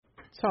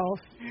So,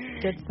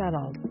 get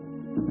settled.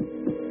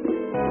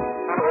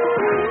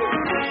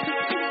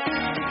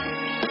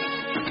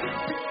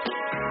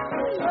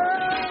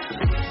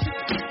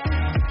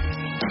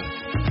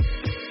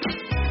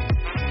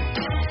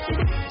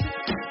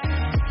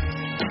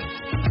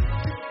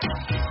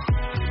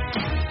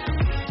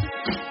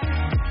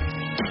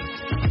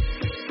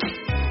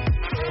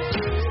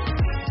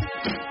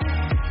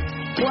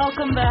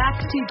 Welcome back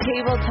to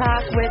Table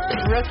Talk with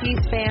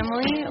Rookie's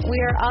Family. We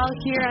are all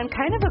here on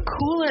kind of a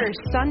cooler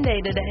Sunday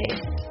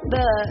today.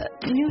 The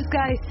news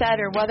guy said,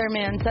 or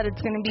weatherman said,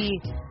 it's going to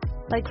be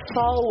like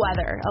fall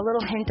weather, a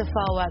little hint of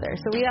fall weather.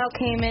 So we all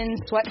came in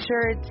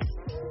sweatshirts.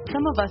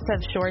 Some of us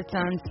have shorts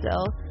on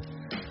still.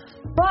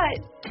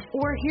 But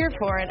we're here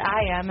for it.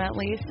 I am, at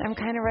least. I'm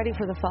kind of ready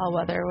for the fall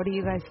weather. What do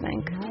you guys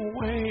think? No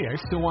way. I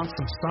still want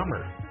some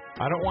summer.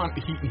 I don't want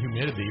heat and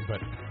humidity, but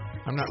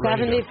I'm not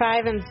ready.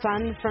 75 and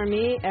sun for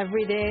me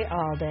every day,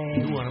 all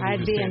day.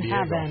 I'd be in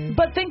heaven.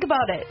 But think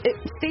about it.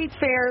 State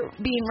Fair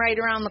being right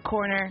around the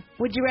corner.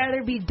 Would you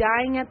rather be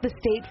dying at the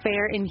State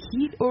Fair in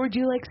heat, or would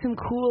you like some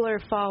cooler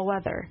fall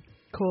weather?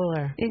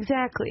 Cooler.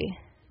 Exactly.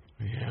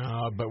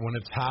 Yeah, but when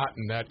it's hot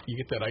and that you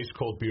get that ice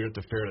cold beer at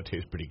the fair, that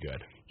tastes pretty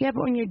good. Yeah,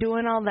 but when you're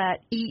doing all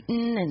that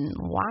eating and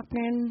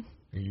walking.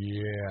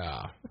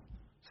 Yeah.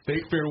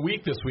 State Fair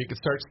week this week. It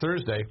starts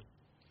Thursday.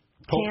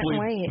 Can't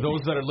wait. Those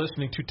that are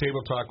listening to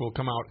Table Talk will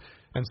come out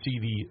and see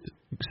the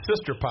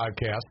sister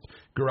podcast,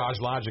 Garage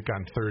Logic,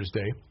 on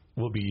Thursday.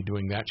 We'll be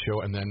doing that show,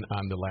 and then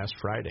on the last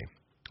Friday.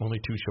 Only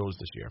 2 shows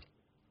this year.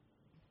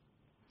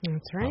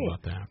 That's right. How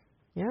about that?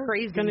 Yeah,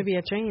 it's going to be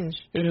a change.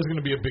 It is going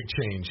to be a big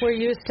change. We're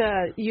used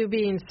to you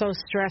being so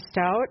stressed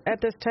out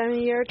at this time of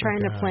year, trying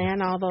to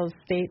plan all those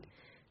state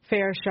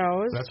fair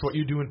shows. That's what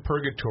you do in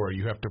purgatory.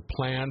 You have to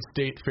plan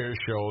state fair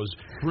shows,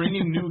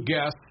 bringing new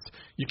guests.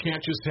 You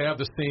can't just have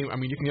the same. I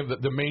mean, you can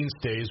have the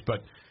mainstays,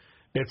 but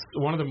it's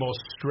one of the most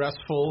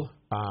stressful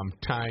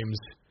times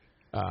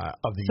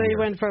of the year. So you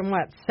went from,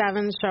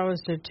 7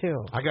 shows to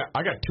 2? I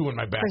got 2 in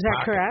my back pocket. Is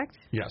that correct?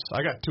 Yes,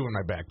 I got 2 in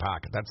my back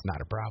pocket. That's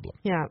not a problem.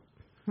 Yeah,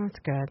 that's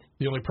good.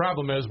 The only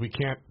problem is we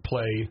can't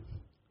play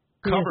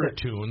cover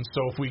tunes.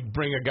 So if we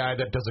bring a guy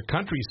that does a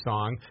country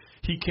song,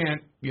 he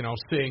can't,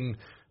 sing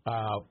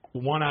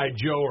One-Eyed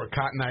Joe or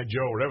Cotton-Eyed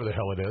Joe, whatever the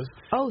hell it is.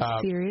 Oh,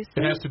 seriously?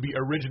 It has to be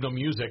original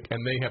music,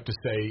 and they have to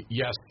say,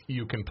 yes,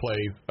 you can play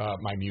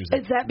my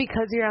music. Is that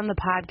because you're on the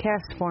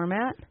podcast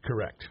format?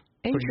 Correct.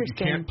 Interesting.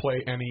 So you can't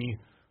play any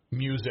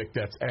music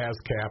that's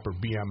ASCAP or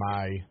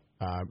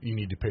BMI. You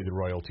need to pay the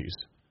royalties.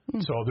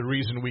 So the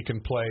reason we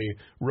can play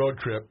Road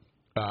Trip,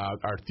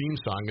 our theme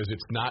song, is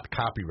it's not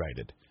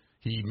copyrighted.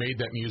 He made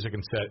that music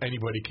and said,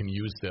 anybody can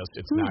use this.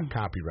 It's not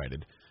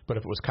copyrighted. But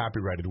if it was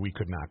copyrighted, we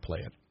could not play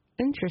it.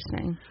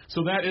 Interesting.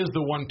 So that is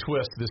the one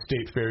twist the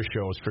State Fair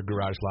shows for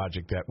Garage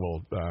Logic that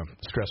will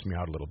stress me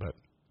out a little bit.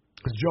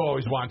 Because Joe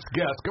always wants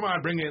guests. Come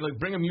on, bring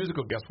a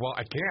musical guest. Well,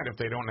 I can't if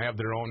they don't have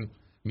their own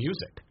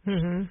music.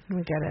 Mm-hmm.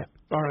 We get it.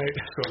 All right.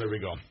 So there we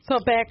go. So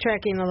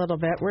backtracking a little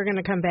bit, we're going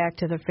to come back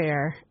to the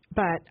fair.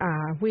 But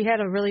we had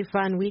a really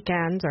fun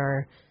weekend,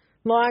 or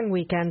long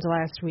weekend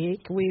last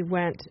week. We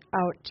went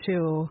out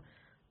to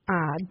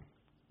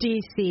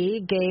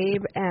D.C.,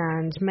 Gabe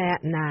and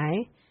Matt and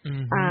I,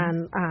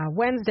 on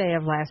Wednesday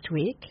of last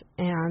week.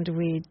 And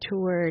we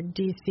toured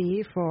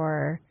D.C.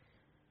 for,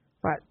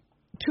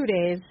 2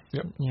 days.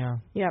 Yep. Yeah.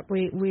 Yep.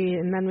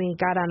 And then we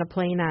got on a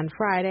plane on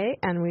Friday,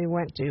 and we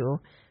went to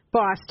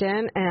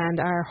Boston, and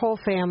our whole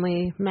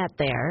family met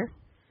there.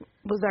 It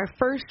was our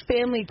first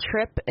family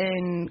trip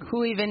in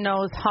who even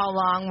knows how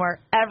long,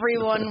 where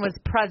everyone was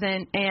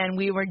present and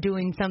we were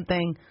doing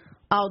something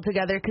all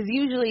together. Because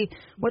usually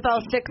with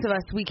all 6 of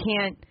us, we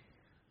can't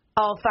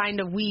all find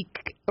a week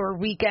or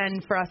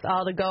weekend for us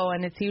all to go,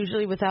 and it's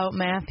usually without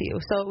Matthew.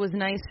 So it was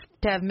nice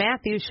to have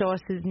Matthew show us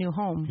his new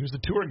home. He was the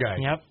tour guide.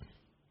 Yep.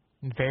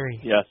 Very.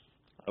 Yes,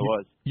 I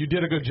was. You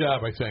did a good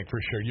job, I think, for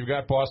sure. You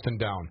got Boston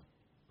down.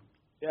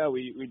 Yeah,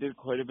 we did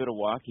quite a bit of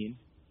walking.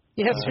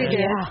 Yes, we did.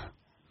 Yeah.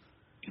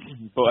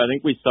 But I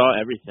think we saw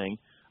everything.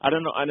 I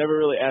don't know. I never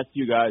really asked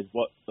you guys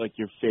what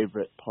your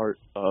favorite part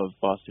of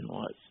Boston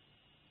was.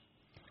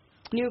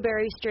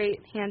 Newberry Street,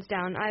 hands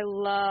down. I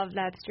love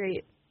that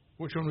street.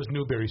 Which one was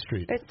Newberry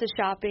Street? It's the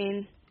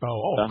shopping.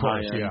 Oh, of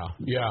course, high end.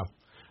 yeah.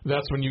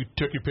 That's when you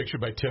took your picture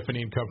by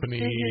Tiffany and Company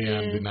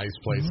and the nice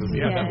places.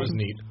 Yeah, that was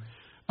neat.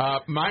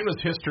 Mine was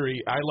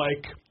history. I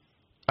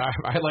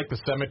like the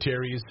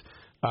cemeteries,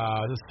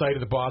 the site of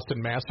the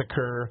Boston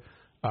Massacre,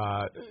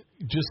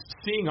 just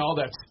seeing all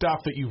that stuff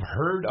that you've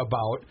heard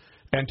about,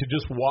 and to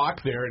just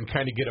walk there and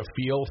kind of get a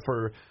feel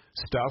for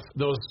stuff.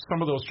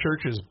 Some of those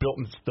churches built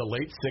in the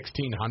late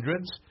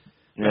 1600s.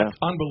 Yeah. That's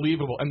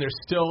unbelievable, and they're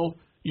still,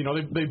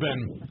 they've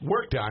been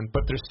worked on,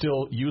 but they're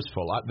still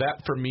useful.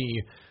 That for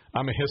me,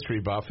 I'm a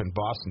history buff, and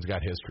Boston's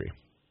got history.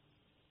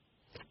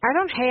 I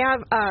don't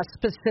have a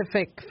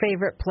specific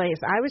favorite place.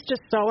 I was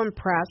just so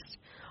impressed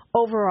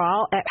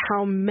overall at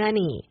how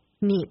many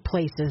neat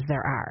places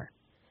there are.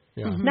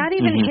 Yeah. Not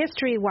even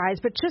history-wise,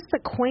 but just the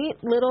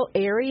quaint little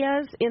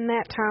areas in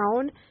that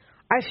town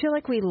I feel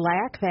like we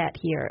lack that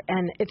here,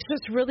 and it's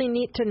just really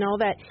neat to know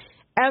that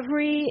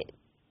every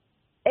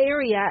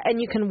area,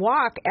 and you can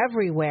walk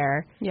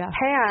everywhere,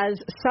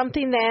 has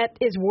something that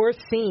is worth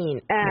seeing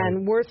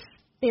and worth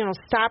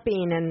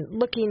stopping and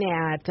looking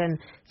at and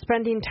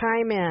spending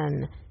time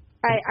in.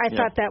 I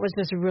thought that was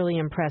just really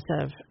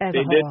impressive as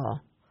a whole.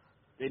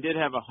 They did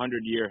have a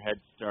 100-year head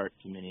start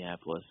to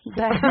Minneapolis.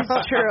 That is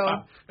true.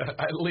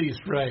 At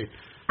least, right.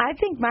 I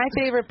think my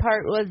favorite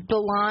part was the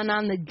lawn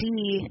on the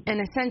D,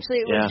 and essentially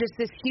it was just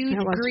this huge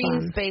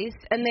green space,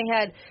 and they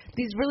had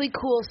these really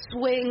cool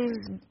swings,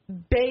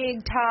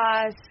 big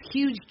toss,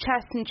 huge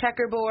chess and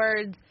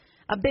checkerboards,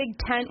 a big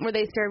tent where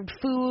they served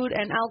food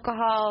and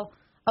alcohol,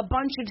 a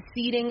bunch of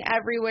seating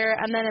everywhere,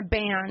 and then a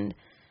band.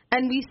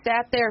 And we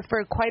sat there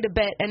for quite a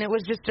bit, and it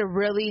was just a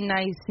really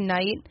nice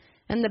night,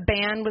 and the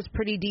band was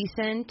pretty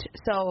decent,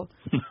 so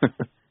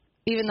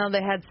even though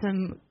they had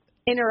some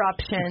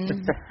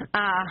interruptions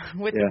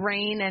with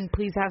rain and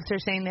police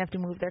officers saying they have to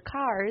move their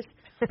cars.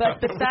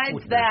 But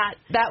besides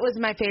that was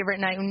my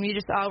favorite night when we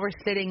just all were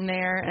sitting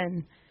there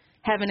and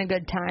having a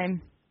good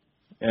time.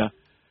 Yeah.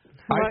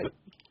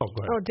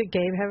 Did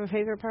Gabe have a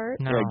favorite part?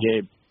 No. Yeah,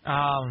 Gabe.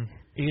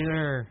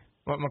 Either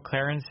what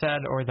McLaren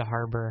said or the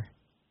harbor.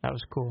 That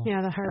was cool.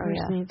 Yeah, the harbor's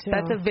neat too.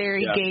 That's a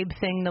very Gabe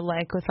thing to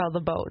like with all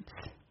the boats.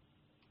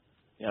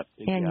 Yep.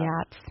 And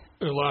yachts.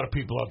 There are a lot of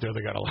people out there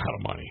that got a lot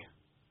of money.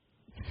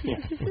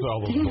 With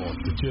all those boats.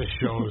 It just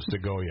shows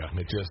Segovia.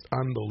 It's just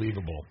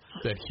unbelievable.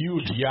 That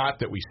huge yacht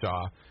that we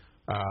saw,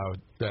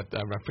 that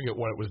I forget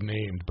what it was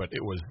named, but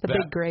it was the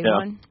big gray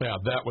one. Yeah,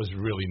 that was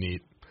really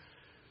neat.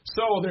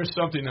 So there's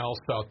something else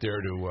out there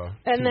to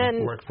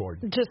work for.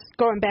 Just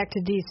going back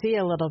to D.C.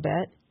 a little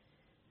bit,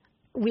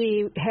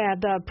 we had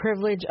the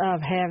privilege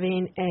of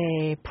having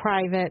a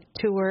private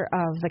tour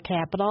of the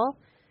Capitol.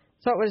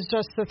 So it was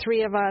just the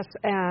three of us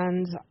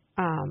and,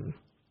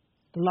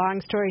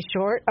 long story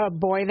short, a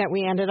boy that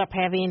we ended up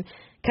having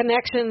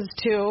connections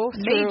to.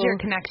 Major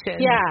connections.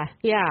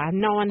 Yeah.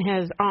 Knowing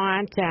his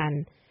aunt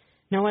and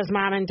Noah's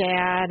mom and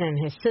dad and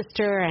his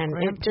sister, and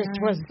it just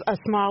was a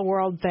small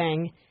world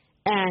thing.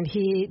 And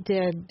he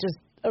did just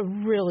a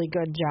really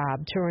good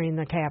job touring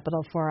the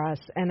Capitol for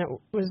us. And it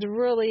was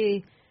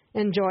really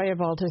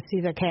enjoyable to see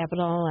the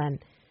Capitol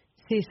and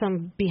see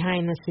some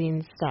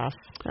behind-the-scenes stuff.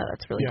 Oh,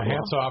 that's really cool.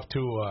 Hats off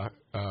to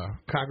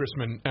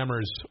Congressman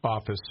Emmer's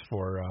office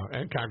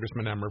and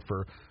Congressman Emmer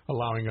for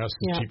allowing us,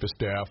 the chief of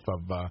staff,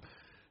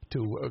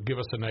 to give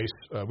us a nice.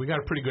 We got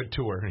a pretty good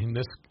tour. I mean,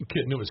 this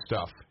kid knew his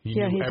stuff. He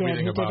knew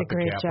everything about the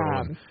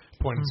Capitol and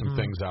pointed some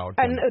things out.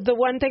 And the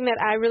one thing that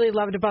I really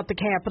loved about the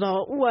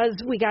Capitol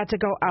was we got to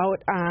go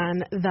out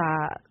on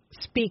the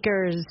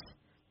speaker's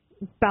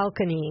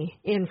balcony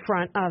in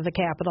front of the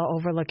Capitol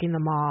overlooking the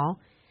mall.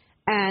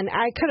 And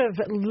I could have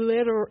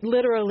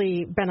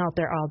literally been out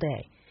there all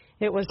day.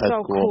 It was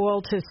so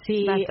cool to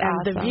see, and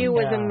awesome. The view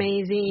was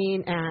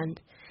amazing,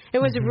 and it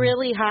was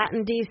really hot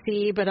in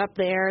D.C., but up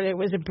there it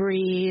was a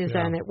breeze,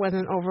 and it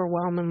wasn't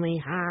overwhelmingly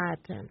hot,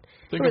 and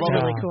it was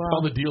really cool.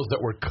 All the deals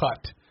that were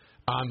cut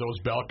on those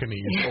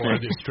balconies or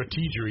the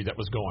strategery that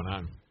was going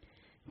on.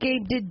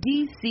 Gabe, did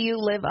D.C.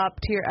 live up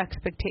to your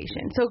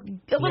expectations? So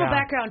a little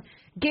background.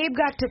 Gabe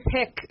got to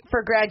pick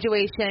for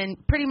graduation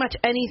pretty much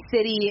any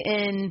city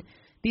in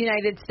the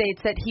United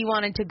States that he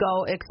wanted to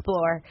go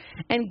explore.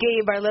 And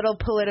Gabe, our little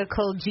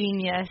political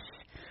genius,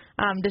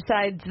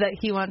 decides that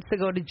he wants to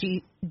go to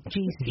GC.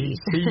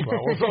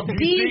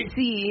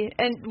 DC.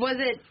 And was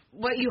it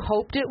what you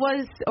hoped it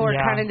was, or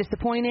kind of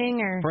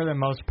disappointing? Or for the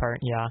most part,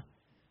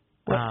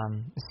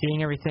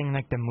 seeing everything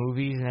like the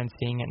movies and then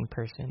seeing it in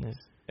person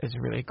is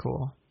really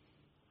cool.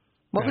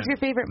 What was your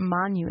favorite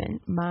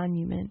monument?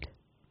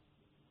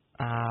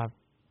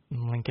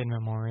 Lincoln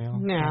Memorial.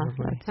 Yeah,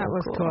 probably. that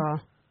was cool.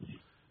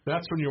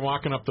 That's when you're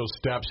walking up those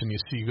steps and you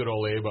see good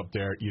old Abe up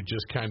there. You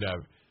just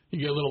you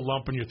get a little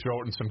lump in your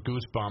throat and some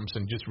goosebumps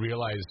and just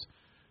realize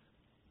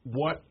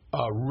what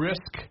a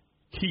risk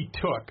he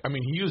took. I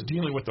mean, he was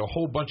dealing with a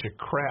whole bunch of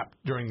crap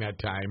during that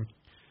time,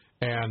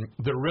 and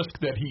the risk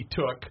that he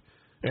took,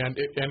 and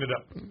it ended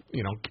up,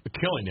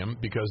 killing him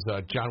because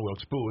John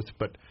Wilkes Booth,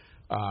 but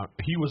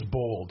he was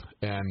bold,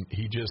 and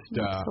he just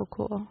so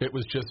cool. It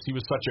was just he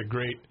had such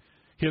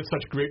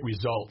great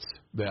results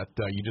that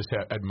you just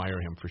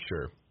admire him for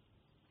sure.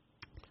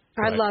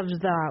 I loved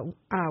the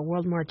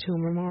World War II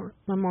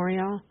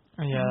memorial.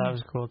 Yeah, that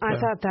was cool too. I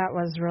thought that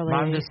was really...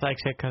 Mom just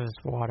likes it because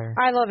it's water.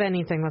 I love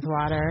anything with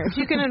water. If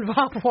you can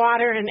involve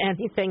water in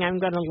anything, I'm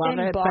going to love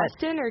it. In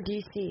Boston or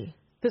D.C.?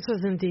 This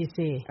was in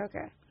D.C.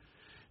 Okay.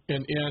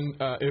 And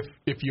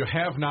if you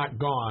have not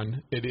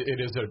gone, it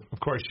is of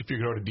course, if you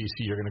go to D.C.,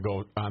 you're going to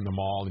go on the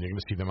mall and you're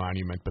going to see the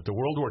monument. But the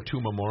World War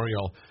II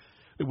memorial,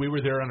 we were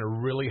there on a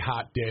really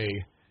hot day,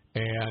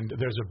 and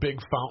there's a big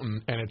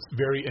fountain, and it's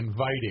very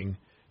inviting.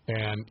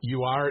 And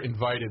you are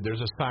invited. There's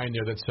a sign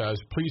there that says,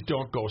 please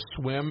don't go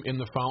swim in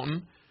the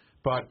fountain,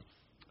 but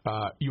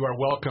you are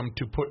welcome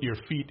to put your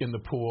feet in the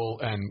pool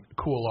and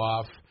cool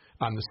off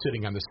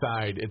sitting on the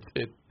side.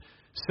 It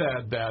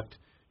said that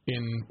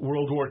in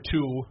World War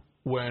II,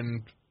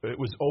 when it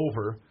was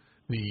over,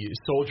 the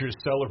soldiers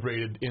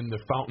celebrated in the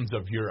fountains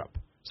of Europe.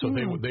 So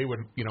they would,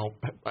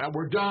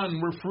 we're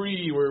done, we're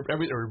free, we're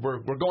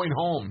going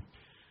home,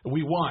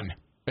 we won,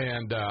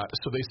 and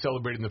so they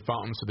celebrated in the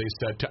fountains. So they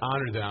said to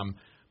honor them,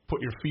 put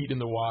your feet in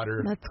the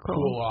water, That's cool.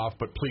 cool off,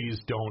 but please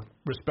don't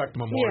respect the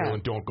memorial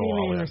and don't go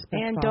all in.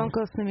 And don't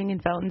go swimming in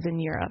fountains in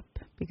Europe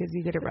because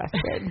you get arrested.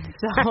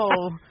 So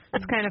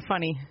it's kind of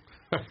funny.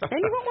 And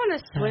you won't want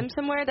to swim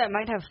somewhere that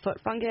might have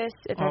foot fungus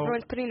if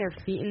everyone's putting their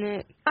feet in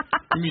it.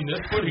 You mean this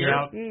foot here?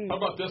 How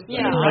about this?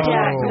 Yeah,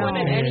 going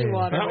in any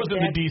water. That was in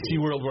the D.C.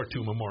 World War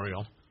II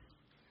Memorial.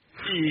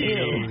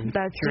 Ew,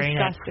 that's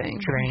disgusting.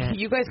 Drain it.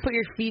 You guys put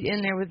your feet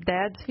in there with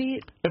Dad's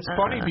feet? It's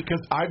funny because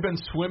I've been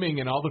swimming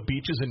in all the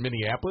beaches in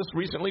Minneapolis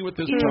recently with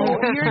this Ew, toe.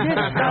 you're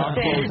And now it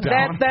disgusting. goes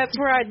down. That's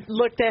where I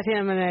looked at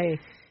him and I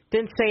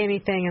didn't say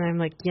anything, and I'm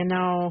like, you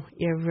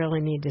really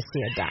need to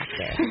see a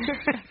doctor.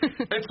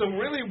 It's a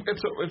really,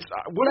 it's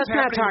Let's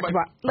not talk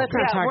about. Let's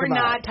not talk we're about.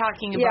 not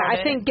talking about Yeah, it.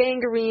 I think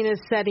gangrene is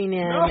setting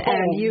in, No,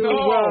 and you no.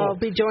 will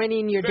be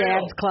joining your Bill.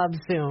 dad's club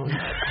soon.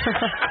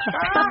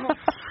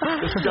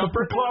 The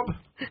Jumper Club?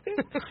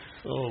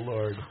 Oh,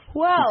 Lord.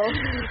 Well,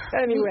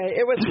 anyway,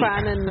 it was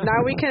fun, and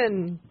now we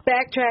can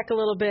backtrack a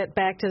little bit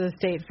back to the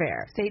state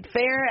fair. State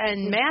Fair,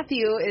 and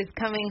Matthew is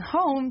coming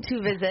home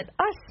to visit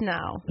us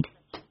now.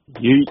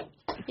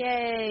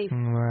 Yay.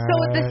 So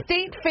with the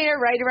State Fair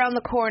right around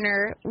the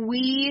corner,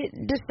 we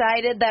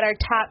decided that our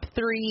top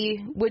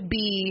 3 would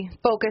be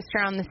focused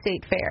around the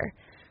State Fair.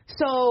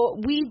 So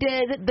we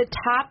did the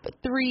top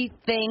 3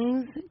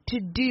 things to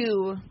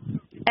do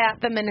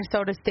at the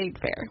Minnesota State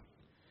Fair.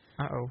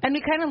 Uh-oh. And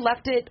we kind of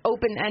left it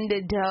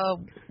open-ended to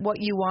what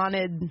you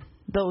wanted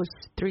those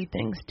 3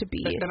 things to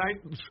be. And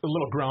a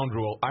little ground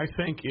rule. I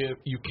think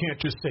you can't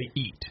just say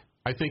eat.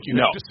 I think you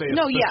have to say a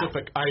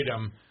specific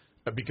item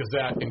because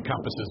that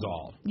encompasses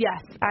all.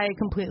 Yes, I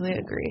completely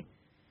agree.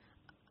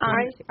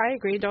 I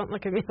agree. Don't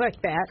look at me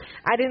like that.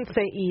 I didn't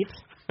say eat.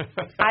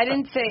 I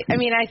didn't say,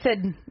 I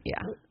said,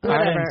 yeah.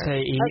 Whatever. I didn't say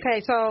eat.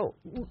 Okay, so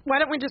why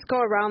don't we just go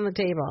around the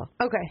table?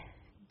 Okay.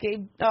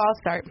 Gabe, I'll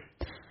start.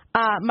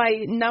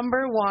 My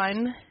number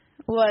 1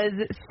 was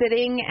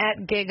sitting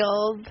at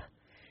Giggles,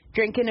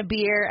 drinking a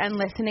beer, and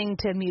listening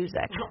to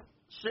music.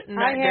 Sitting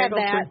I had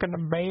that. drinking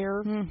a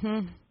beer.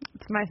 Mm-hmm.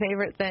 It's my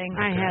favorite thing.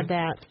 I had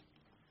that.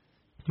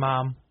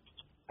 Mom,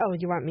 Oh,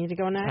 you want me to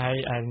go next? I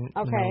didn't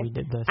know Okay. we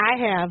did this. I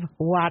have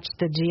watched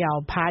the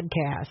GL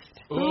podcast.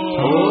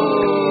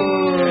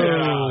 Oh,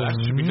 yeah, that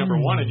should be number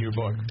 1 in your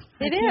book.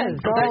 It is.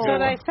 That's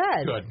what I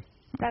said. Good.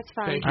 That's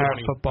fine. Thank you, All right,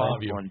 honey. football. I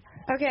love you.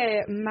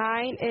 Okay,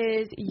 mine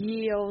is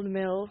Ye Old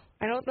Mill.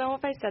 I don't know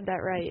if I said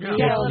that right. Yeah.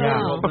 Yeah.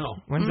 No.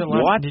 When's the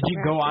last? What? Did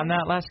you go on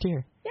that last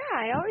year? Yeah,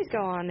 I always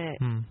go on it.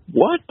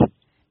 What?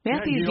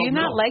 Matthew, Ye do you Old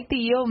not Mill. like the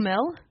Yale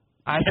Mill?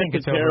 I think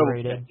it's a terrible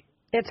overrated.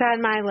 It's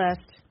on my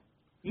list.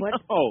 What?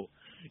 No.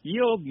 Ye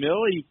Old Mill?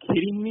 Are you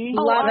kidding me?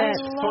 Love I it.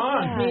 love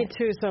fun. that. Me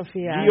too,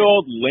 Sophia. Ye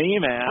Old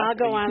lame ass. I'll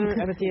go on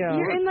with you.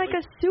 You're in like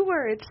a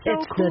sewer. It's so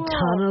It's cool. the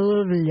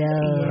tunnel of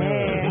love.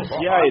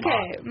 Yeah,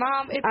 Okay,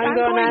 Mom, if I'm I'm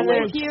going on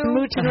there with you,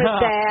 smooching with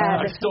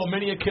I Dad. stole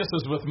many a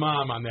kisses with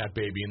Mom on that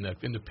baby in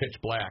the pitch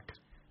black.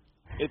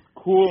 it's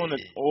cool and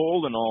it's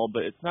old and all,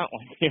 but it's not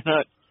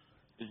like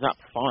it's not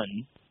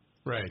fun.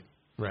 Right.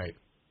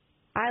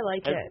 I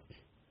like it.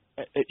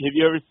 Have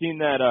you ever seen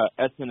that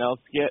SNL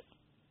skit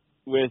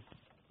with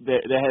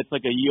that has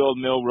like a Ye Old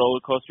Mill roller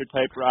coaster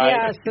type ride?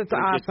 Yes, it's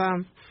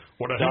awesome.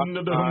 Yeah,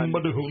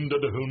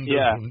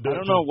 I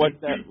don't know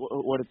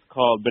what it's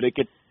called, but it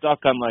gets stuck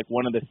on like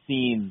one of the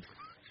scenes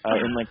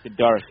in like the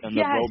dark, and the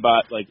Yes.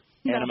 robot like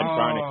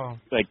animatronics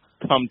like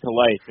come to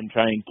life and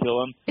try and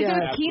kill him. Is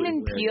Yeah. it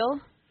Keenan Peele?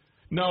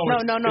 No, No,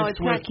 it's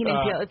not with, Keenan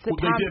Peele. It's the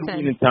they did- Thompson.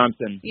 Keenan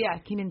Thompson. Yeah,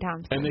 Keenan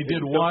Thompson. And they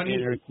did one.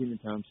 Keenan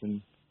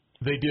Thompson.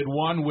 They did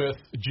one with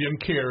Jim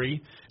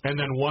Carrey, and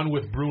then one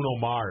with Bruno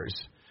Mars,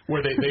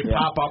 where they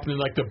pop up in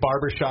like the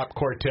barbershop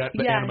quartet,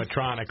 the Yes.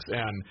 animatronics,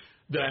 and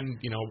then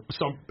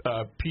some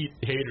Pete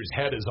Hader's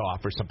head is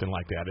off or something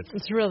like that.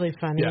 It's really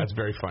funny. Yeah, it's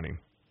very funny.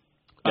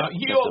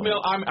 Ye Old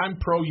Mill, I'm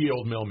pro Ye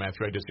Old Mill,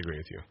 Matthew. I disagree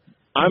with you.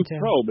 I'm too.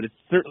 pro, but it's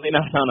certainly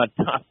not on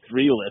a top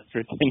 3 list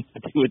for things to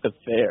do with the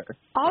fair.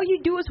 All you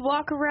do is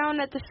walk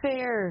around at the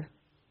fair.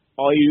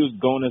 All you do is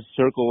go in a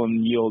circle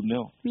in Ye Old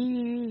Mill.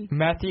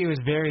 Matthew is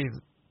very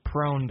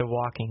prone to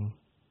walking.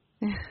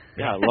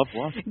 Yeah, I love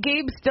walking.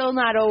 Gabe's still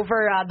not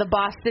over the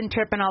Boston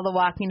trip and all the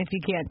walking, if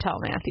you can't tell,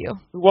 Matthew.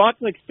 We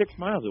walked like 6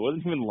 miles. It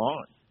wasn't even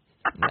long.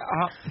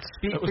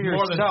 Speak It was for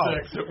more than yourself.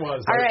 6. It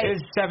was. All right. It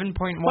was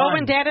 7.1. Well,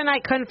 when Dad and I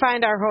couldn't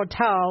find our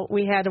hotel,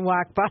 we had to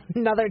walk about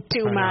another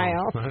 2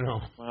 miles. I know.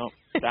 Well,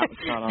 that was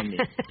not on me.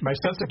 My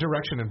sense of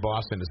direction in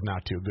Boston is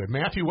not too good.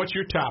 Matthew, what's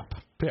your top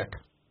pick?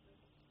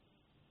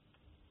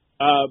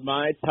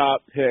 My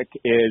top pick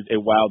is a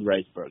wild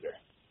rice burger.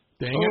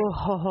 Dang it.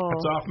 Oh,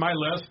 That's off my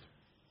list.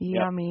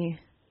 yummy.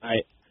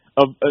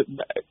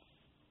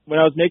 When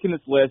I was making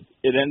this list,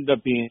 it ended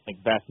up being like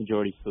vast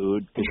majority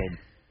food because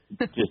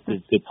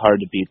it's hard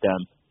to beat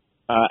them.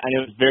 And it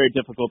was very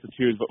difficult to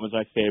choose what was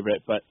my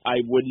favorite, but I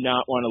would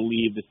not want to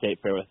leave the state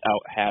fair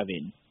without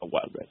having a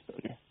wild rice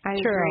burger. I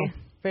True.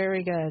 agree.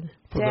 Very good.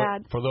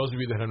 For those of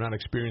you that have not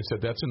experienced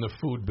it, that's in the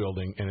food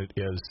building, and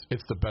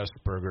it's the best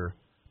burger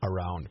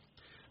around.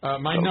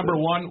 My number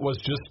one was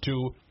just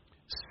to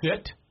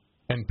sit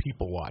and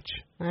people watch.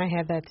 I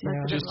had that too.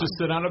 Just to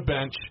sit on a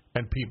bench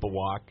and people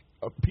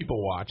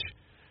watch,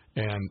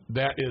 and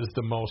that is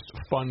the most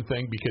fun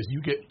thing because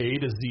you get A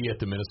to Z at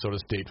the Minnesota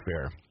State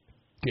Fair.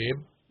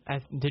 Gabe?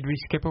 Did we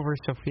skip over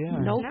Sophia?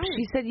 Nope.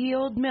 She said Ye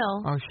Old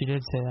Mill. Oh, she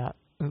did say that.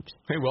 Oops.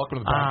 Hey, welcome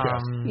to the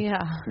podcast.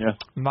 Yeah.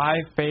 My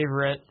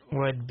favorite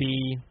would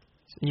be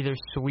either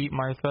Sweet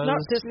Martha's. No,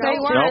 just say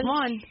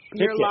one.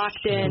 You're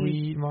locked in.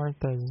 Sweet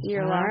Martha's.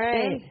 You're All locked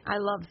right. in. I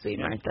love Sweet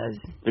Martha's.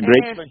 It's a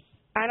great choice.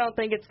 I don't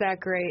think it's that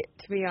great,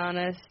 to be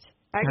honest.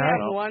 I can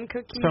Huh? have one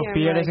cookie.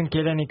 Sophia I'm like, doesn't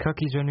get any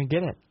cookies when we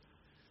get it.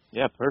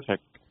 Yeah,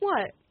 perfect.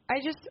 What?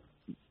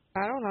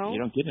 I don't know. You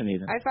don't get any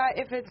then.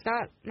 If it's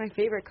not my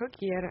favorite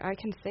cookie, I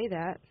can say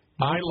that.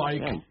 I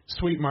like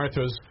Sweet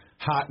Martha's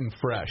hot and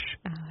fresh.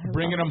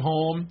 Bringing them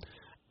home,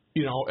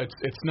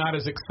 it's not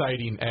as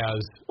exciting as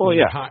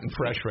hot and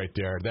fresh right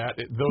there.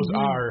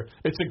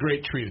 It's a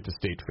great treat at the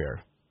State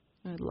Fair.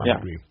 I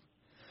agree.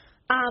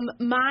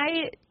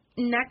 My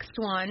next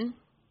one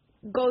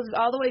goes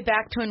all the way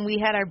back to when we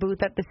had our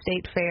booth at the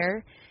State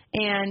Fair,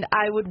 and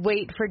I would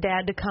wait for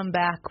Dad to come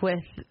back with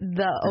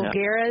the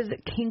O'Gara's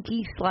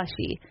Kinky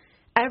Slushie.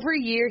 Every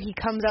year he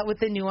comes out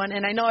with a new one,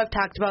 and I know I've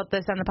talked about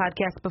this on the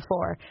podcast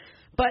before,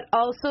 but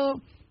also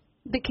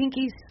the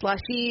Kinky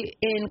Slushie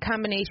in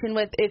combination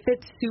with, if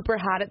it's super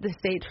hot at the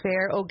State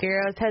Fair,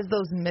 O'Gara's has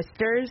those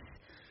misters.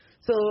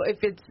 So if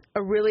it's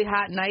a really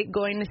hot night,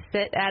 going to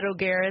sit at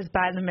O'Gara's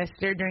by the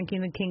mister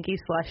drinking the Kinky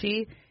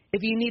Slushie,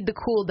 if you need to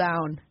cool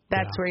down,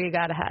 that's where you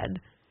got to head.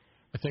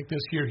 I think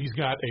this year he's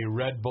got a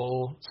Red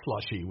Bull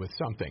slushie with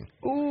something.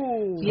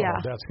 Ooh. So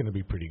that's going to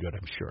be pretty good,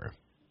 I'm sure.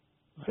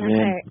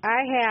 Okay, I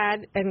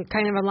had, and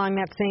kind of along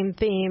that same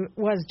theme,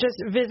 was just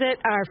visit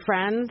our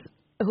friends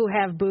who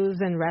have booths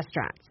in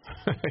restaurants.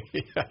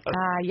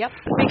 Yep.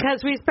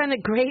 Because we spend a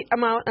great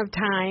amount of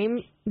time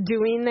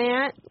doing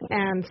that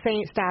and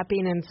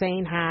stopping and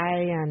saying hi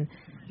and,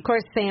 of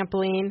course,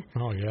 sampling.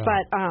 Oh, yeah.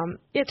 But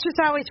it's just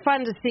always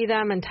fun to see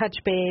them and touch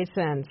base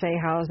and say,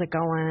 how's it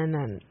going?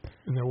 And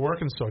they're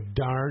working so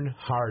darn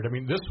hard. I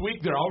mean, this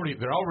week they're already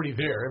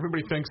there.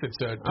 Everybody thinks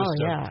it's a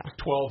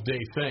 12-day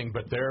thing,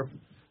 but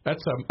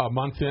that's a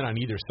month in on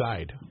either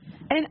side.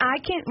 And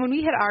when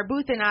we had our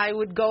booth and I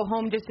would go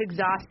home just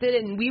exhausted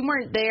and we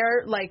weren't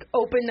there, like,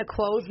 open to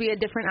close, we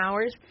had different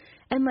hours.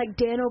 And, like,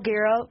 Dan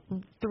O'Gara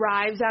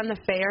thrives on the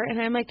fair.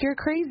 And I'm like, you're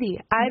crazy.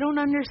 I don't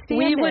understand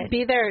We would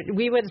be there.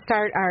 We would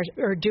start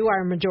do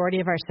our majority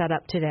of our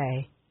setup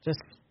today, just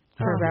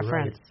for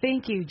reference. Right.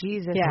 Thank you,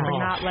 Jesus, for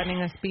not letting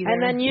us be there.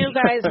 And then you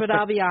guys would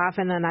all be off,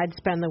 and then I'd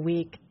spend the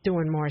week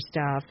doing more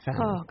stuff.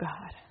 Oh,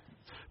 God.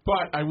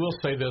 But I will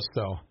say this,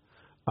 though.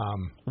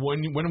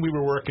 When we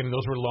were working,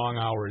 those were long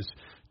hours,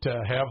 to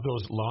have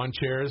those lawn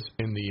chairs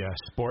in the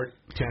sport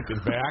tent in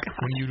back,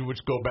 when you would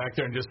go back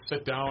there and just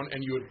sit down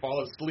and you would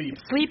fall asleep.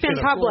 Sleep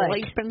in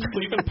public.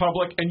 Sleep in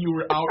public, and you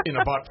were out in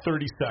about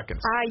 30 seconds.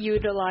 I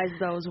utilize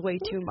those way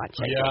too much.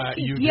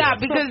 You did. Yeah,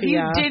 because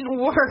you didn't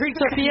work.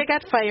 Sophia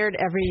got fired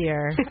every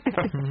year.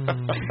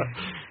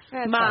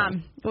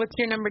 Mom, what's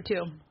your number 2?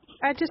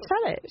 I just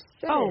said it.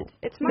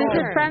 It's my This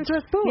is turn. Friends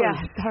with Booze.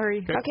 Yeah, sorry.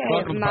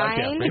 Okay,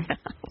 mine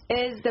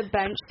is the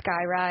bench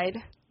sky ride.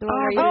 The one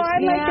where you I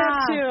just- like that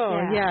too.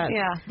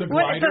 Yeah. The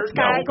What is glider, the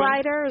Sky no,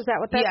 Glider? Is that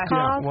what that's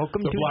called?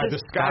 Welcome to the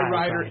Sky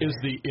Rider is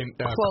the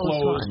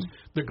closed. one.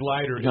 The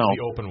glider is the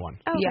open one.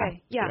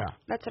 Okay, yeah,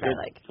 that's what I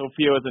like.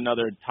 Sophia was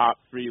another top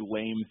 3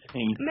 lame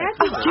thing.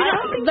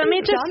 Let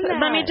me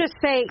just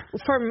say,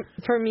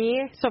 for me,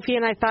 Sophia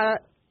and I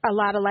thought a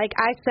lot alike.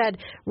 I said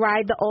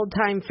ride the old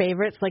time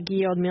favorites like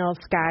Ye Old Mill,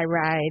 Sky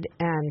Ride,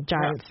 and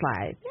Giant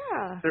Slide.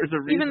 Yeah. There's a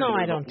reason Even though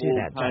I it's don't an do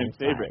that old-time Giant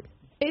Slide. favorite.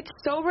 It's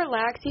so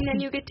relaxing, and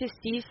you get to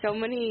see so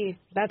many.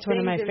 That's one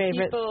of my things and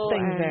favorite people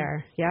things and-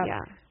 there. Yep. Yeah.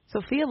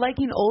 Sophia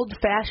liking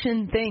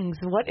old-fashioned things.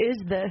 What is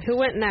this? Who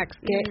went next?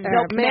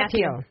 Nope,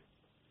 Matthew.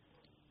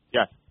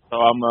 Yes. So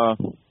I'm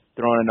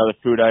throwing another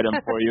food item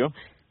for you.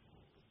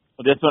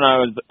 Well, this one I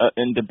was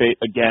in debate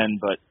again,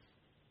 but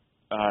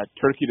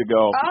turkey to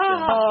go.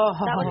 Oh,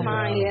 that was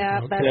mine. Yeah,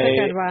 that's Okay.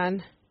 a good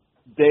one.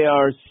 They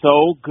are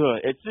so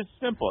good. It's just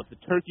simple. It's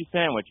a turkey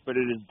sandwich, but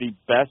it is the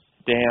best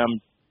damn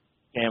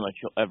sandwich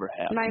you'll ever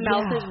have. My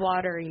mouth is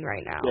watering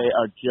right now. They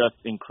are just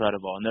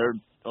incredible, and they're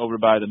over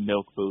by the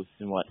milk booths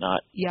and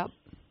whatnot. Yep.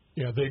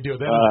 Yeah, they do.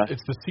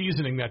 It's the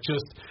seasoning that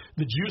just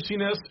the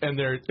juiciness, and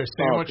their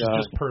sandwich is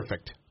just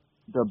perfect.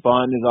 The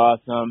bun is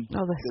awesome.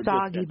 Oh, the They're just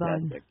soggy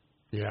bun. fantastic.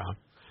 Yeah.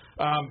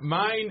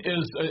 Mine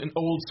is an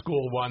old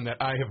school one that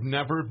I have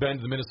never been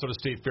to the Minnesota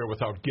State Fair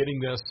without getting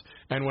this,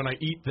 and when I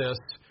eat this,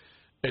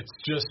 it's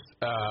just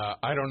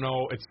I don't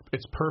know,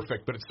 it's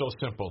perfect, but it's so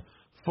simple.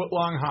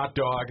 Footlong hot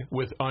dog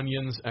with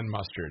onions and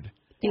mustard.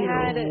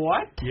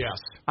 What? Yes.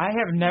 I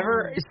have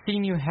never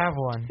seen you have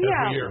one.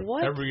 Every year.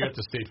 what? Every year at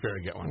the State Fair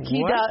I get one.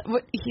 He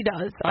does. He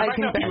does. I might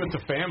can not be bet. with the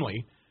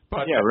family,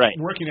 But Yeah, right.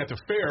 working at the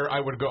fair,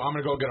 I'm going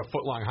to go get a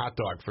foot-long hot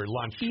dog for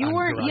lunch. You on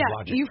weren't. Garage Yeah,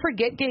 Logic. you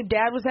forget. Gabe,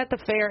 Dad was at the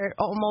fair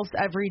almost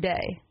every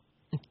day.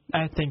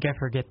 I think I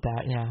forget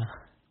that. Yeah.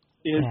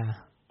 Yeah.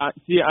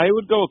 See, I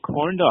would go a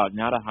corn dog,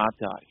 not a hot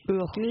dog.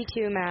 Me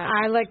too, Matt.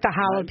 I like the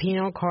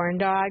jalapeno corn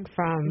dog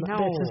from this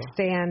is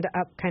stand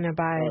up kind of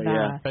by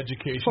the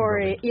education.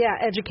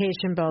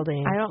 education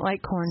building. I don't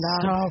like corn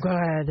dogs. So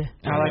good.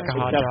 I like a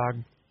hot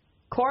dog.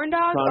 Corn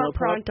dog or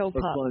Pronto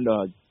Pup? Corn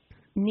dog.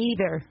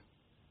 Neither.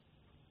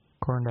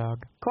 Corn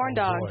dog. Corn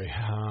dog. Boy,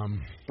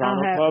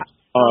 Pronto Pups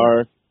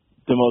are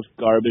the most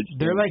garbage.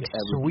 They're like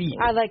ever. sweet.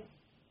 I like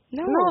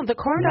No, the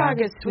corn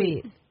dog is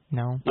sweet.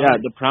 No. Yeah,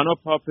 the Pronto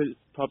Pup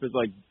is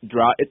like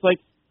dry. It's like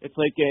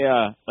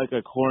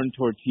a corn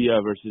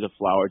tortilla versus a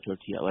flour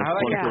tortilla. Like I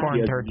like a corn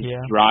is tortilla.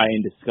 just dry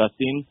and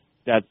disgusting.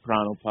 That's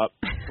Pronto Pup.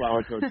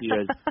 Flour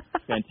tortilla is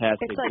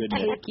fantastic. It's like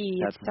goodness. cakey.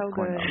 That's It's so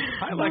corn good.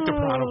 dog. I like the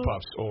Pronto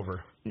Pups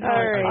over.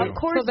 All right. Of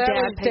course, so that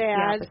Dad was picked the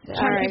Dad. opposite. All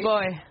Chunky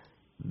right. boy.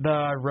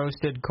 The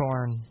roasted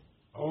corn.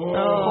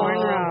 Corn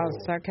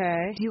roast.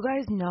 Okay. Do you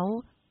guys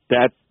know?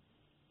 That's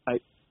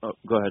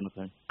go ahead,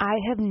 McLean. I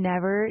have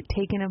never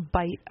taken a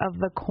bite of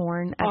the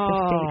corn at the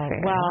state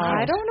fair. Well,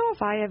 I don't know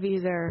if I have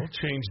either. We'll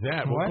change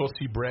that. What? We'll go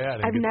see Brad.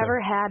 And I've get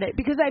never had it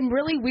because I'm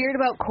really weird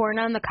about corn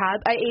on the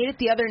cob. I ate it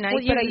the other night,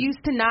 but I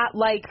used to not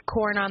like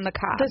corn on the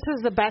cob. This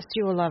is the best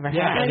you will ever have.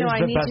 Yeah, I it know, is I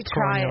the need best to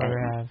try corn you'll it.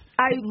 ever have.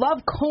 I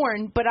love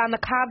corn, but on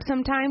the cob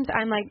sometimes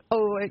I'm like,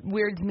 oh, it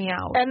weirds me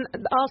out. And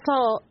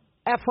also,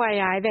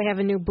 FYI, they have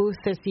a new booth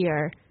this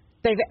year.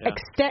 They've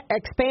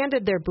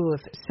expanded their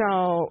booth,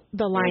 so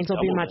the lines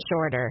will be much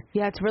shorter.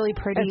 Yeah, it's really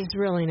pretty. It's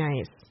really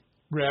nice.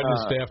 Brad and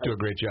the staff do a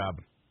great job.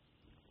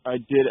 I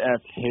did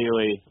ask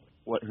Haley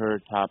what her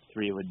top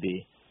 3 would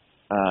be,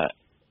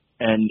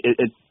 and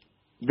it's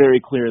very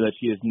clear that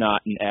she is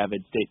not an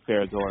avid state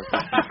fair goer. She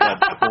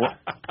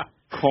said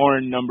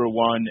corn number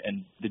 1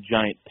 and the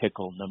giant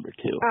pickle number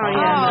 2. Oh,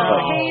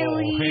 yeah.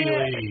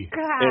 Haley.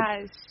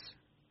 Gosh.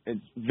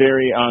 It's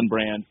very on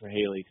brand for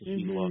Haley because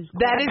she loves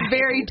corn. That is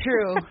very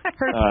true.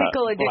 Her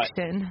pickle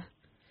addiction.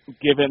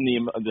 Given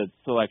the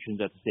selections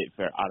at the state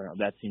fair, I don't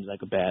know. That seems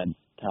like a bad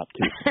top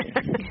 2.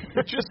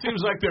 It just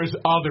seems like there's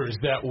others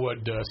that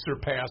would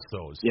surpass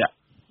those. Yeah,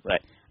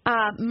 right.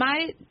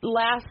 My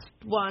last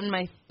one,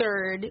 my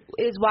third,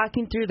 is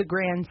walking through the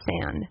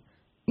grandstand.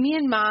 Me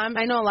and Mom,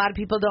 I know a lot of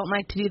people don't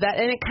like to do that,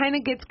 and it kind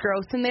of gets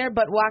gross in there,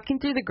 but walking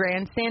through the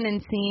grandstand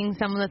and seeing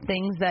some of the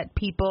things that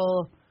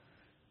people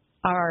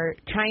are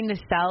trying to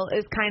sell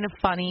is kind of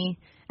funny.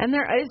 And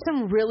there is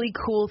some really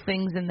cool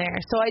things in there.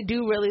 So I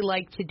do really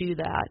like to do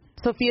that.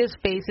 Sophia's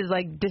face is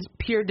like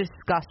pure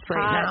disgust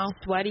right now.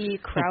 Sweaty,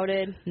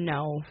 crowded.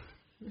 No.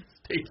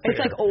 State It's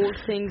fair. like old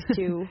things,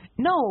 too.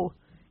 No,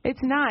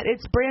 it's not.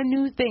 It's brand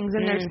new things.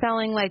 And they're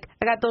selling, like,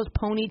 I got those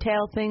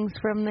ponytail things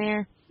from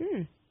there.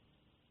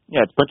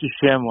 Yeah, it's a bunch of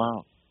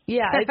ShamWow.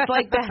 Yeah, it's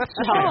like that.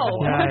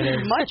 Yeah, it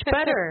is. Much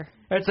better.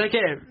 It's like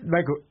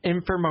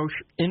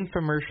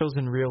infomercials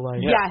in real life.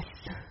 Yes.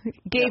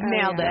 Gabe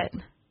nailed it.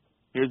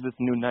 Here's this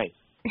new knife.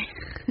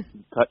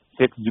 Cut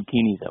 6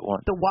 zucchinis at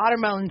once. The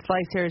watermelon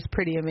slicer is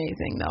pretty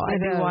amazing, though. I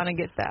It do is. want to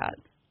get that.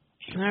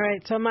 All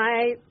right, so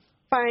my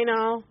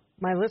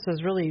list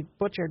is really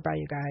butchered by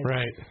you guys.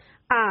 Right.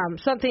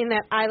 Something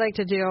that I like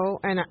to do,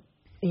 and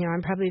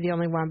I'm probably the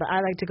only one, but I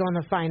like to go in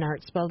the fine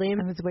arts building.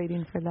 I was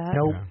waiting for that.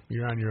 Nope. Yeah,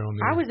 you're on your own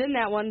there. I was in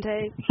that one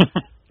day.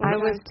 I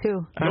was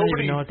too. I don't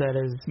even know what that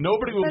is.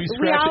 Nobody will be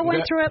We scratching all went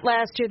that. through it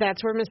last year.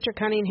 That's where Mr.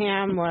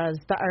 Cunningham was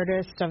the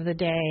artist of the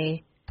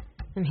day,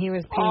 and he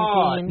was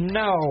painting.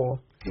 No.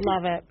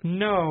 Love it.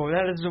 No,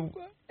 that is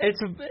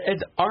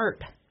it's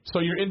art. So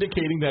you're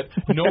indicating that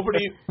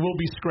nobody will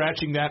be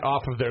scratching that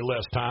off of their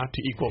list, huh?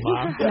 To equal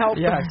mom. Nope.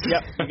 Yes.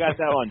 Yep, you got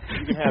that one.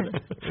 You can have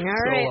it.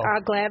 All right,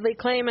 I'll gladly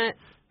claim it.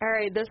 All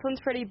right, this one's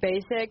pretty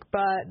basic,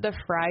 but the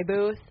fry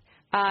booth.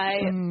 I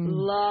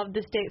love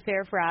the state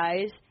fair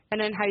fries. And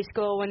in high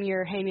school, when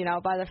you're hanging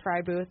out by the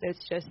fry booth,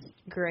 it's just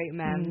great,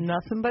 man.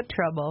 Nothing but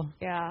trouble.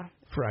 Yeah.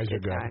 Fries are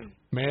Good good. time.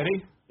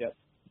 Maddie? Yep,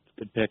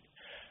 good pick.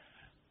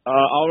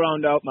 I'll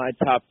round out my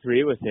top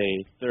 3 with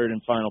a third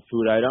and final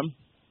food item,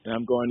 and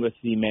I'm going with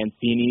the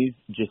Mancini's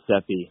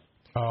Giuseppe.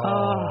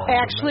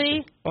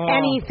 Actually,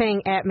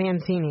 anything at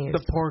Mancini's.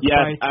 The pork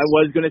Yeah, bites. I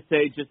was going to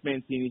say just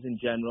Mancini's in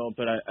general,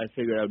 but I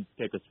figured I would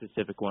pick a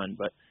specific one.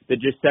 But the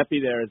Giuseppe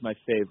there is my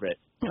favorite.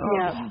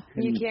 Yeah.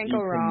 You can't go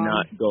wrong.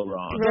 Cannot go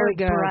wrong. Really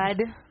Their good.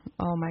 bread.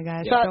 Oh my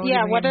gosh. So, Don't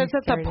yeah, even what get is me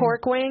it? The started.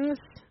 pork wings?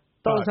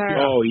 Those are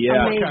Oh,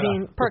 yeah.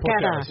 amazing.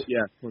 Porchetta. Porchettas.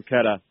 Yeah,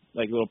 porchetta,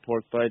 like little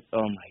pork bites.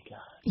 Oh, my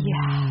God.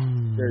 Yeah.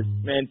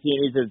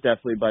 Mancini's is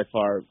definitely by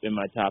far in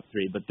my top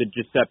 3, but the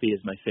Giuseppe is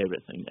my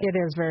favorite thing there. It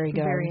is very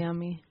good. Very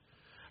yummy.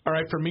 All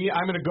right, for me,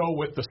 I'm going to go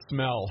with the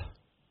smell.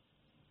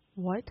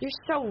 What? You're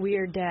so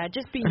weird, Dad.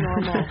 Just be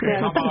normal.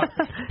 How about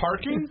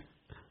parking?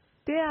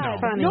 Dad,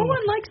 Funny. no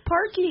one likes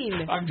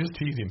parking. I'm just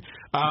teasing.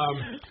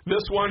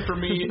 This one for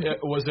me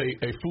was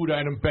a food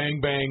item, Bang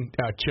Bang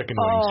chicken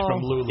wings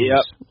from Lulu's.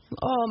 Yep.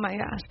 Oh my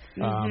gosh.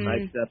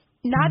 Nice stuff.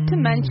 Not to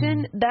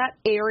mention that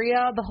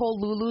area, the whole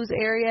Lulu's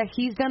area,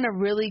 he's done a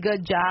really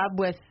good job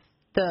with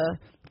the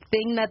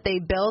thing that they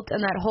built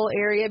and that whole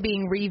area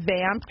being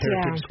revamped.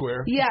 Heritage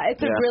Square. Yeah,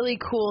 it's a really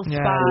cool Blue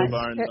spot.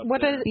 Barn up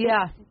What there. is?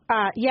 Yeah.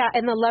 Yeah,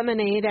 and the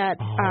lemonade at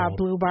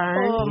Blue Barn.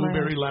 Oh,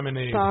 Blueberry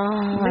lemonade. I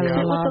Mix it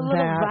with love a little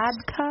that.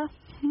 vodka.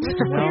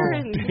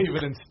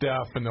 David and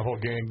Steph and the whole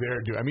gang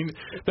there do. I mean,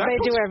 that's They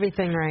do what's,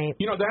 everything right.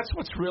 you know, that's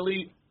what's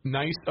really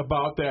nice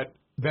about that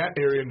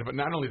area, but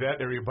not only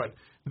that area, but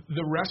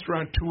the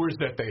restaurant tours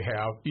that they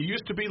have. It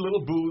used to be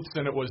little booths,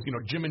 and it was, you know,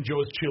 Jim and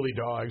Joe's Chili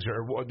Dogs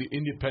or the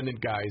independent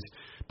guys.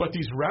 But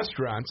these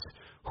restaurants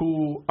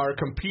who are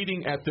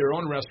competing at their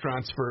own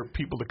restaurants for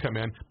people to come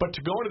in, but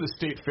to go into the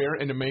state fair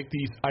and to make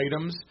these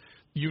items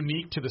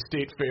unique to the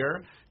state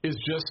fair is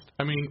just,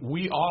 I mean,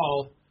 we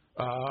all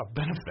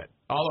benefit.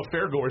 All of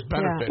fairgoers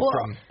benefit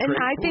from and great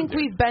I food think there.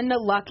 we've been to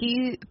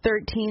Lucky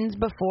 13s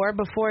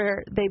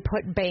before they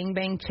put Bang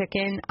Bang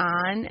Chicken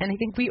on, and I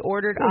think we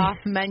ordered off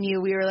menu.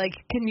 We were like,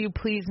 can you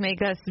please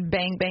make us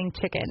Bang Bang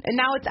Chicken? And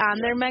now it's on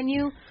their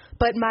menu,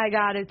 but my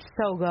God, it's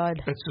so good.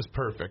 It's just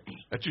perfect.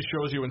 It just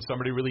shows you when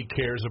somebody really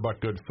cares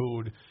about good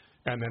food,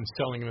 and then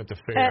selling it at the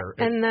fair.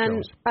 And then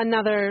shows.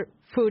 another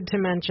food to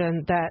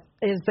mention that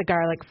is the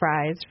garlic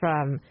fries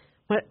from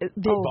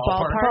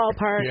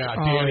Ballpark. Yeah,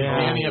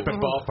 yeah. Danny up at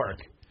Ballpark.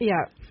 Yeah.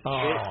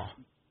 Oh,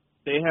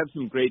 They have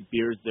some great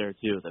beers there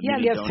too. The Yeah,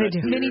 Mini yes, Donut they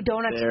do. beer Mini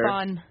Donuts there.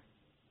 fun.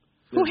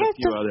 Who There's a has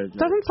few others.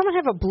 doesn't someone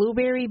have a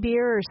blueberry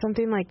beer or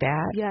something like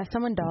that? Yeah,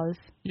 someone does.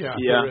 yeah.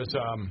 Yeah. There is.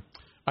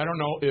 I don't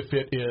know if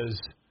it is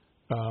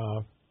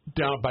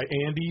down by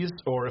Andy's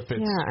or if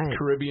it's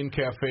Caribbean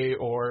Cafe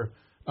or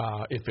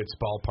if it's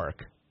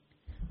Ballpark.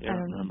 Yeah, I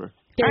don't remember.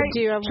 Dave, All right, do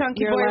you have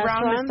Chunky your Boy, last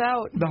round one? us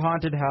out. The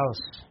haunted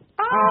house.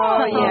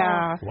 Oh,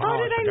 yeah. Wow, How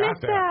did I forgot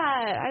miss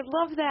that? I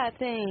love that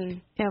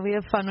thing. Yeah, we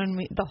have fun when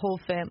the whole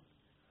fam.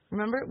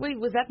 Remember? Wait,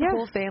 was that the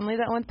whole family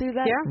that went through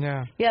that? Yeah.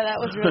 Yeah. Yeah, that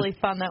was really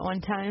fun that one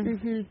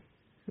time.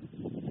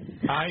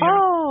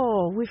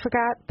 Oh, we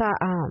forgot the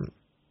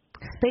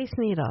Space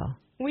Needle.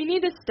 We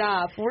need to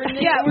stop. We're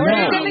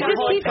We're gonna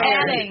just keep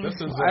adding. This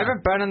is, I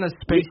haven't been on the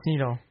Space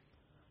Needle.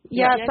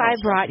 Yes, I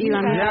brought you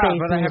on the Yeah, Space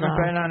but I Needle.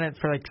 haven't been on it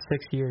for like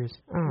 6 years.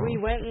 Oh. We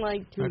went in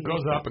like 2 it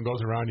goes up and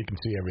goes around. You can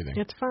see everything.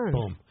 It's fun.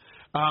 Boom.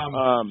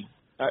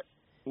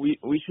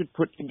 We should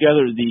put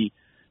together the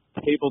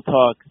Table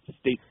Talk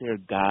State Fair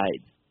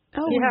Guide.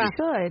 Oh, Yeah. we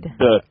should.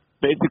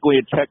 Basically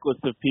a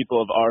checklist of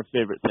people of our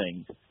favorite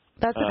things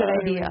That's a good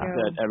idea.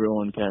 that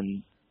everyone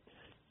can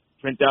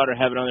print out or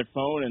have it on their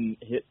phone and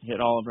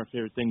hit all of our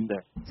favorite things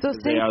there. So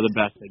They are the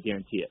best, I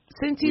guarantee it.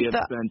 since We you have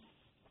thought, spent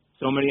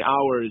so many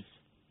hours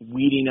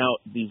weeding out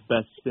these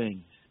best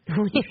things.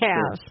 We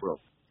have.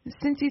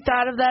 since you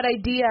thought of that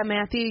idea,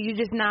 Matthew, you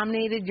just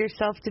nominated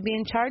yourself to be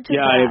in charge of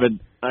Yeah, that.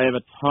 I have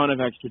a ton of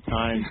extra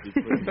time to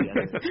put it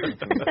together.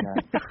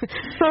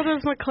 So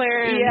does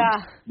McLaren.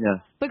 Yeah. Yeah.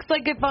 Looks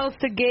like it falls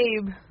to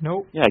Gabe.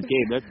 Nope. Yeah,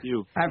 Gabe, that's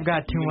you. I've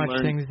got too You much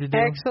learn. things to do.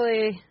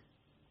 Actually,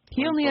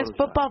 He only has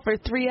football for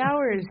 3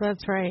 hours.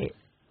 that's right.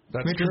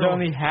 That's Which true. is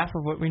only half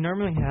of what we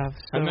normally have.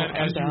 So And then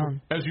I'm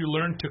down. as you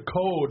learn to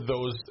code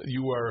those,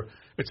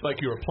 it's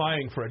like you're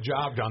applying for a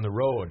job down the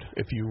road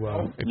if you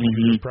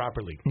use it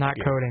properly. Not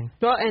Yeah. coding.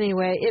 Well,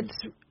 anyway,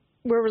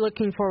 we're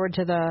looking forward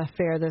to the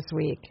fair this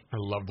week. I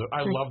love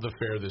the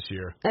fair this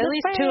year. At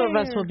least two of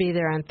us will be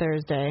there on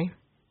Thursday.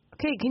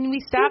 Okay, can we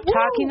stop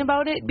talking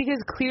about it?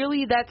 Because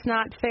clearly that's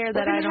not fair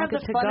that I don't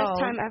get to We're gonna go. have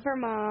the funnest time ever,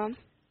 Mom.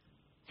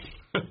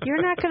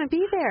 You're not going to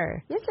be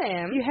there. Yes, I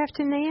am. You have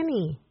to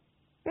nanny.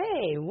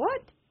 Hey,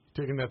 what?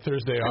 Taking that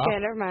Thursday off. Okay,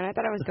 never mind. I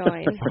thought I was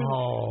going.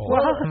 Oh.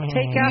 Well,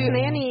 take off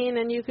nannying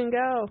and you can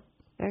go.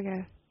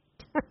 Okay.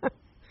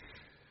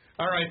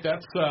 All right,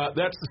 that's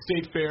the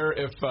state fair.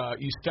 If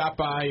you stop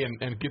by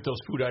and get those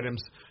food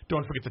items,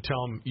 don't forget to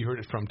tell them you heard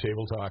it from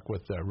Table Talk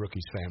with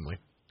Rookie's family.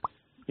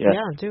 Yeah.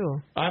 Yeah,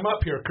 do. I'm up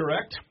here,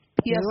 correct?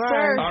 Yes, You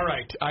sir. All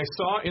right. I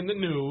saw in the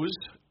news,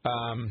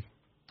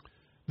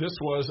 this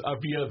was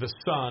via The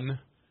Sun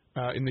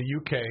in the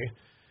UK,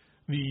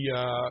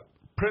 the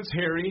Prince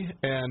Harry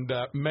and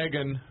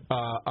Meghan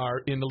are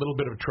in a little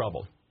bit of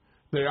trouble.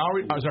 They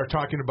always are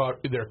talking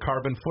about their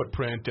carbon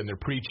footprint and they're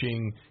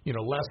preaching,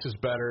 less is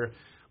better.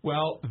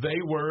 Well, they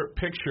were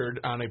pictured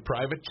on a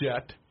private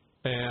jet,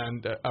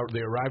 and they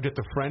arrived at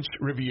the French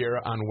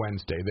Riviera on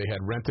Wednesday. They had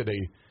rented a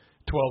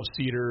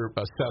 12-seater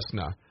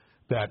Cessna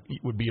that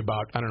would be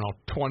about,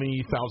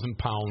 20,000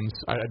 pounds.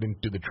 I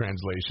didn't do the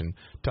translation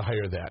to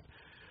hire that.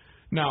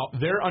 Now,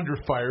 they're under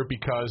fire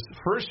because,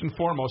 first and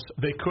foremost,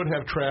 they could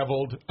have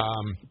traveled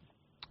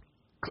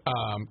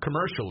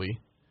commercially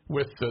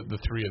with the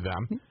three of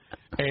them,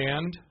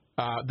 and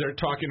they're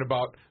talking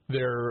about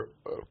their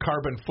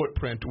carbon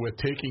footprint with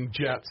taking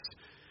jets.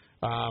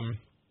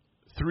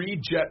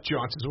 3 jet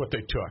jaunts is what they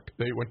took.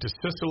 They went to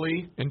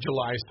Sicily in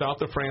July,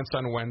 south of France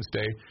on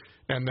Wednesday,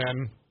 and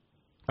then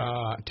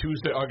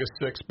Tuesday, August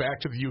 6th, back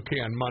to the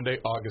UK on Monday,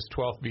 August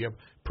 12th via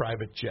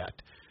private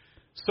jet.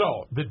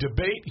 So the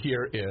debate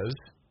here is,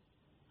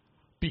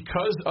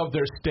 because of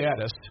their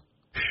status,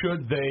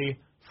 should they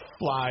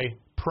fly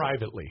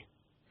privately?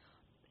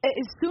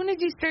 As soon as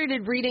you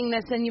started reading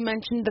this and you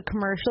mentioned the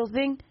commercial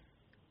thing,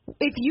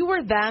 if you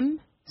were them,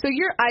 So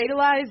you're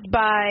idolized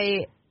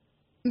by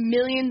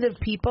millions of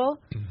people.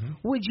 Mm-hmm.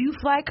 Would you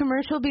fly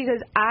commercial?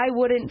 Because I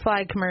wouldn't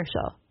fly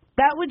commercial.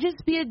 That would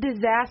just be a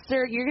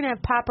disaster. You're going to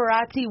have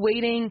paparazzi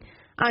waiting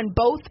on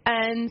both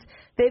ends.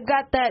 They've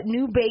got that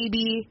new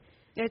baby.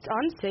 It's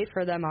unsafe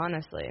for them,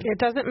 honestly. It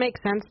doesn't make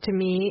sense to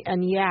me,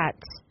 and yet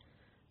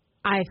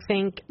I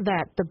think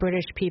that the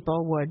British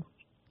people would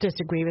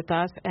disagree with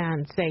us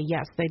and say,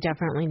 yes, they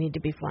definitely need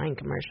to be flying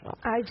commercial.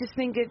 I just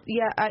think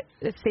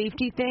a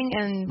safety thing.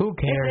 And Who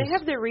cares? If they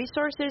have the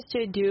resources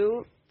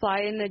to fly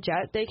in the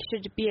jet, they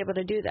should be able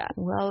to do that.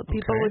 Well,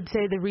 people would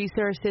say the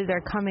resources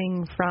are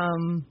coming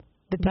from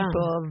the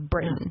people of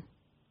Britain.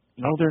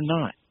 No, they're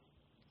not.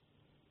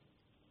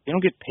 They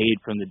don't get paid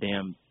from the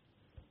damn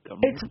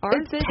government.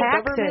 Aren't they the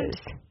taxes. government?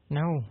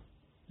 No.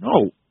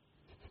 No.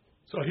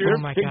 So They're here's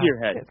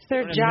figureheads. It's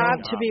their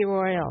job to be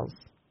royals.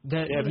 But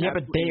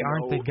they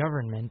aren't the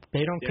government.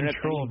 They don't They don't have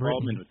control any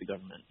involvement Britain. with the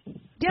government.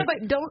 Yeah,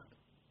 but don't.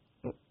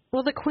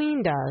 Well, the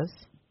Queen does.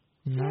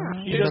 No.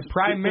 She The does-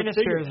 Prime the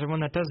Minister figure- is the one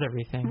that does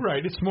everything.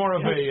 Right. It's more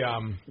of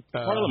a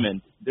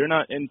Parliament. They're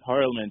not in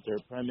Parliament or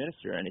Prime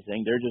Minister or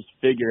anything. They're just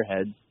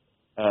figureheads,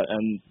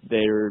 and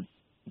they're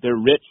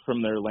rich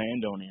from their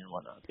landowning and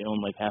whatnot. They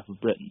own like half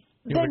of Britain.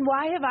 Then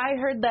why have I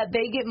heard that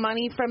they get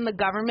money from the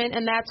government,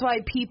 and that's why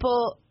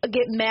people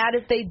get mad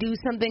if they do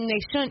something they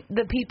shouldn't?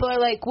 The people are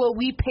like, well,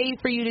 we pay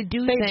for you to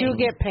do They things. do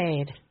get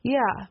paid. Yeah.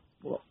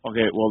 Well,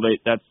 okay. Well,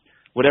 that's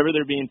whatever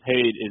they're being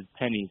paid is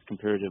pennies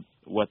compared to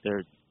what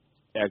their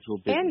actual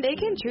business. And they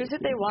can is. choose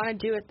what they want to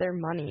do with their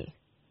money.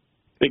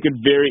 They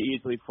could very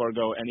easily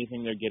forego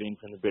anything they're getting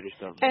from the British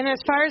government. And as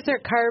far as their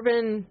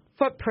carbon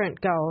footprint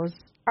goes,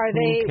 are Who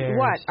they cares?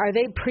 what? Are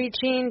they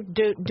preaching?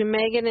 Do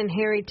Meghan and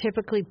Harry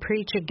typically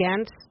preach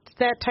against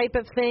that type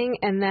of thing,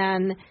 and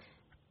then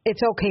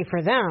it's okay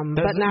for them,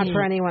 but Doesn't not for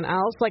he- anyone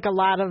else? Like a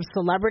lot of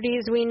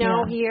celebrities we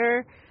know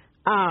here,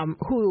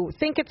 who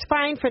think it's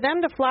fine for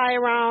them to fly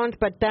around,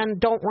 but then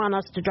don't want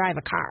us to drive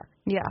a car.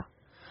 Yeah.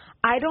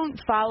 I don't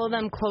follow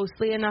them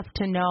closely enough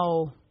to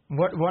know.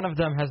 What one of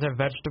them has a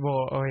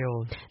vegetable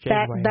oil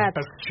Jaguar.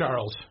 That's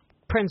Charles.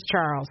 Prince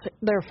Charles,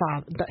 their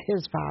father,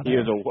 his father. He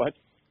is a what?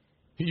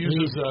 He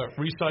uses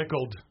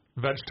recycled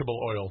vegetable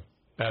oil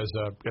as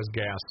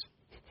gas.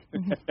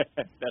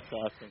 That's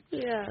awesome.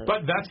 Yeah.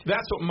 But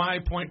that's what my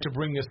point to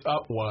bring this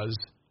up was.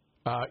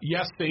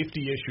 Yes,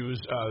 safety issues.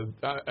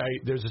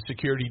 There's a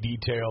security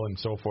detail and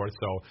so forth,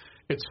 so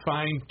it's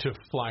fine to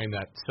fly in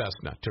that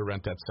Cessna, to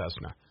rent that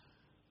Cessna.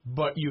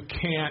 But you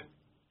can't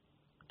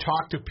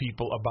talk to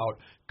people about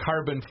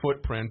carbon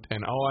footprint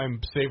and I'm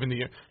saving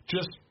the.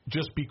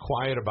 Just be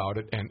quiet about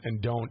it and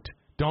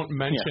don't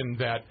mention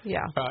that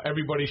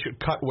everybody should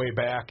cut way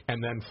back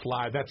and then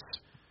fly.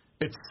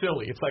 It's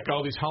silly. It's like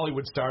all these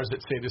Hollywood stars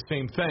that say the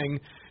same thing,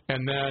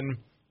 and then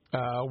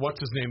what's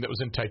his name that was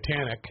in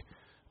Titanic?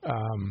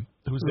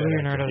 Who's that?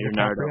 Leonardo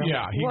DiCaprio.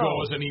 Yeah, he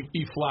goes and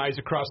he flies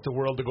across the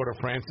world to go to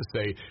France to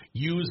say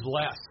use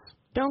less.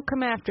 Don't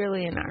come after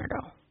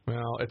Leonardo.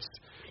 Well,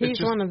 He's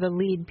just, one of the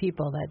lead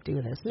people that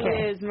do this.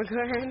 Is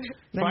McLaren.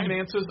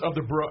 finances of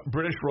the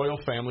British royal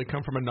family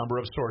come from a number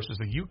of sources.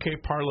 The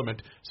UK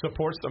Parliament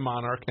supports the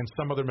monarch and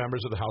some other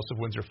members of the House of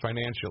Windsor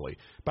financially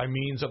by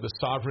means of the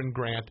sovereign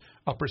grant,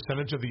 a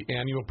percentage of the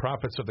annual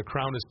profits of the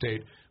Crown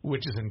Estate,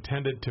 which is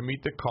intended to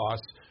meet the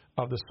costs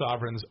of the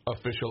sovereign's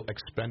official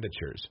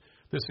expenditures.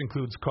 This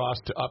includes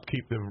costs to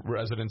upkeep the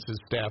residences,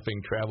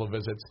 staffing, travel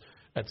visits,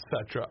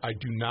 etc. I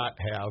do not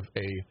have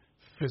a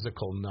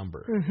physical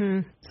number. Mm-hmm.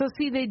 So,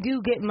 see, they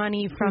do get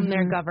money from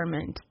their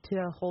government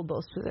to hold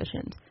those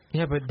positions.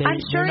 Yeah, but I'm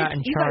sure they're not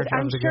in you charge guys,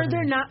 I'm of the sure government.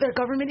 they're not. Their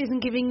government isn't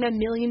giving them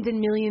millions and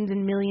millions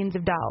and millions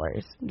of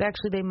dollars.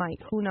 Actually, they might.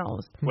 Who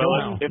knows?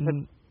 Well,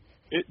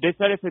 they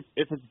said if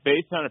it's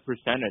based on a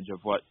percentage of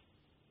what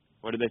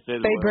did they say?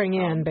 They bring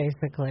in,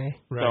 basically.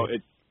 Right. So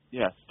it's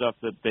stuff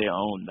that they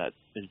own that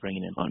is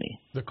bringing in money.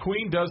 The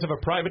Queen does have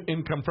a private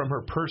income from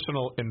her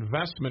personal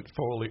investment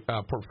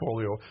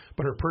portfolio,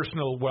 but her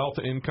personal wealth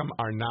and income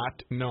are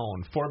not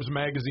known. Forbes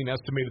magazine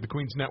estimated the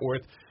Queen's net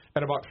worth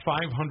at about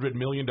 $500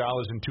 million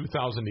in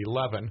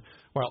 2011,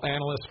 while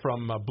analysts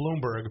from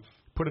Bloomberg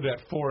put it at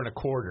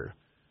 $4.25.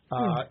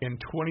 In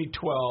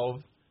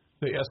 2012,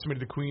 they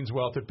estimated the Queen's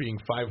wealth at being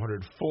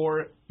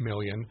 $504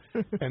 million,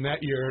 and that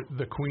year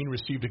the Queen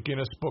received a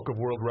Guinness Book of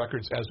World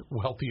Records as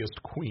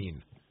wealthiest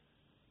queen.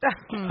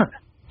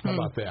 How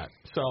about that?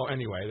 So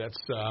anyway, that's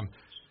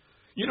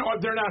you know what?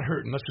 They're not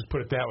hurting. Let's just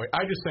put it that way.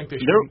 I just think they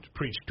shouldn't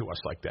preach to us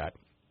like that.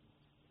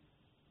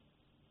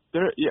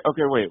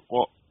 Okay, wait.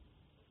 Well,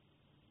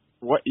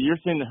 what you're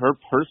saying that her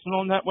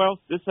personal net wealth?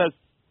 This says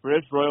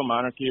British royal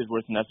monarchy is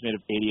worth an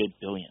estimated of $88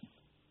 billion.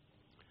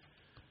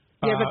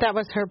 Yeah, but that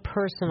was her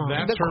personal.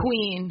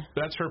 Queen.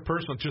 That's her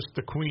personal, just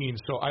the Queen.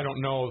 So I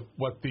don't know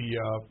what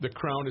the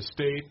Crown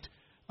Estate.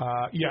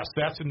 Yes,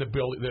 that's in the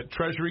bill. The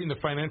Treasury in the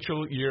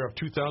financial year of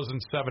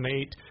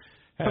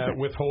 2007-8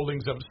 with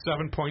holdings of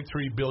 £7.3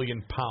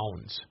 billion.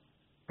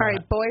 All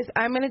right, boys,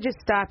 I'm going to just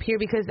stop here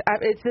because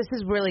this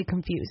is really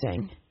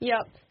confusing. Yep.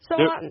 So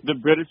the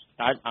British,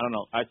 I don't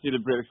know. I see the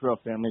British royal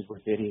family is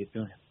worth $88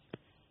 billion.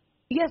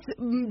 Yes,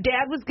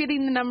 Dad was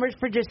getting the numbers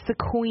for just the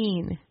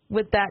Queen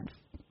with that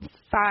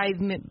 5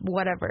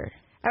 whatever.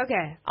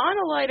 Okay, on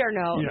a lighter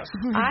note, Yes.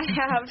 I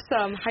have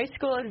some high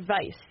school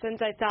advice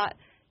since I thought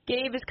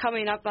Gabe is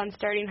coming up on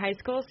starting high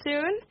school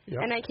soon,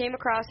 and I came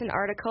across an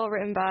article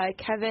written by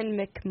Kevin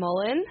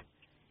McMullen,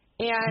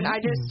 and I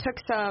just took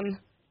some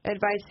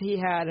advice he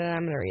had, and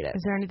I'm going to read it.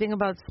 Is there anything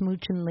about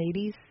smooching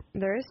ladies?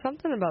 There is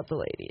something about the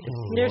ladies.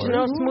 There's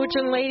no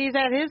smooching ladies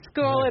at his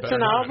school. It's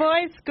an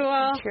all-boys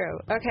school. True.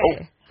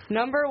 Okay.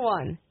 Number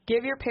 1,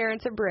 give your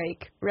parents a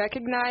break.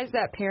 Recognize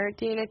that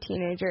parenting a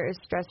teenager is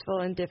stressful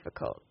and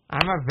difficult.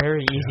 I'm a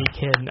very easy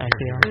kid, I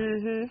feel.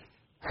 Mm-hmm.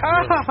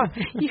 Oh,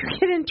 you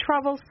get in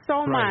trouble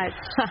so much.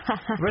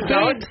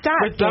 Gabe,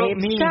 stop, Without Gabe,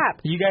 me, stop.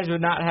 you guys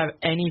would not have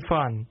any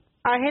fun.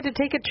 I had to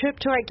take a trip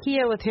to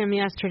IKEA with him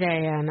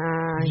yesterday, and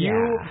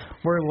You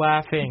were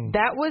laughing.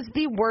 That was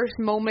the worst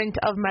moment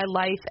of my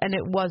life, and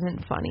it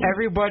wasn't funny.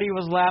 Everybody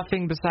was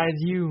laughing besides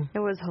you. It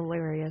was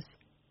hilarious.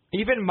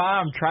 Even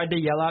Mom tried to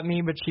yell at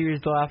me, but she was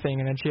laughing,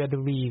 and then she had to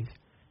leave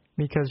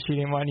because she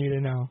didn't want you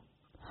to know.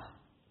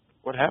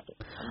 What happened?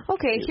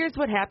 Okay, here's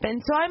what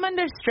happened. So I'm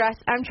under stress.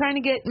 I'm trying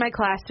to get my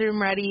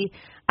classroom ready.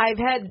 I've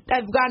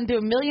gone to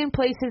a million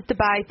places to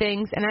buy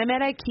things, and I'm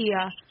at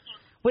IKEA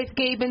with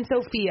Gabe and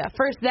Sophia.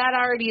 First, that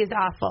already is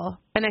awful,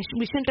 and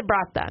we shouldn't have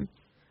brought them.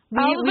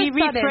 we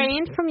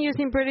refrained from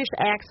using British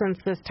accents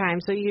this time,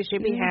 so you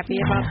should be happy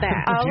about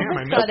that. All of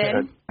a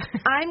sudden,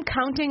 I'm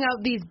counting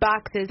out these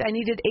boxes. I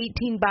needed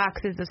 18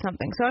 boxes of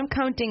something, so I'm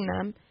counting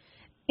them.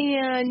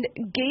 And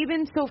Gabe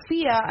and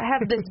Sophia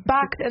have this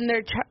box, and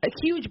they're a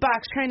huge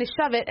box trying to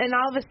shove it, and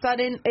all of a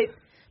sudden,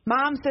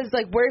 Mom says,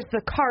 like, where's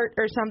the cart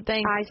or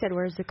something. I said,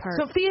 where's the cart?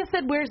 Sophia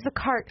said, where's the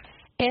cart?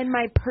 And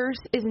my purse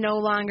is no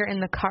longer in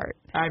the cart.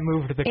 I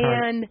moved the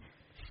cart. And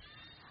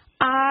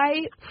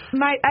I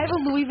have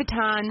a Louis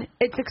Vuitton.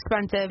 It's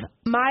expensive.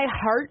 My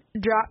heart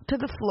dropped to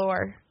the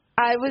floor.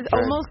 I was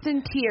almost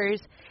in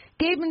tears.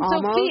 Gabe and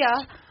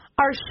Sophia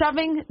are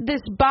shoving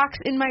this box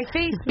in my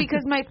face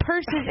because my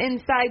purse is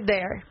inside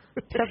there.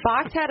 The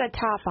box had a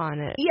top on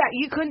it. Yeah,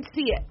 you couldn't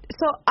see it.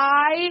 So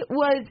I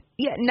was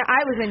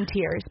in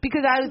tears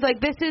because I was like,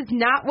 this is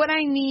not what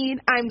I need.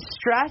 I'm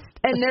stressed,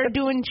 and they're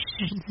doing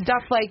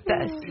stuff like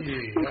this.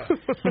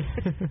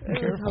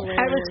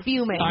 I was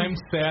fuming. I'm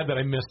sad that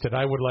I missed it.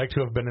 I would like to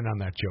have been in on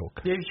that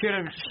joke.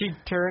 She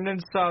turned and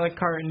saw the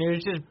cart, and there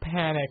was just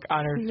panic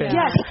on her face.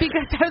 Yes,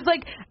 because I was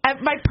like,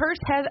 my purse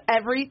has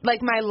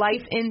my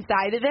life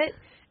inside of it,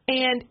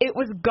 and it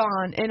was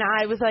gone. And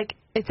I was like,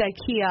 it's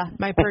IKEA.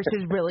 My purse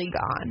is really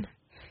gone.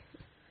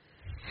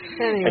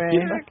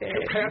 Anyway.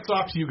 Hats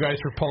off to you guys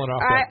for pulling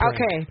off that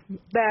prank.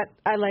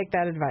 I like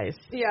that advice.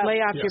 Yeah. Lay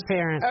off your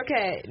parents.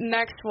 Okay,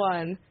 next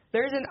one.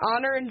 There's an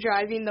honor in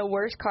driving the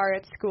worst car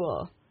at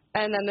school.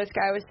 And then this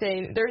guy was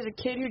saying there's a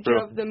kid who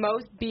drove the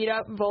most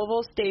beat-up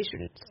Volvo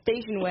station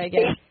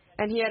wagon,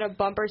 and he had a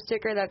bumper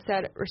sticker that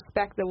said,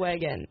 respect the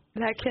wagon.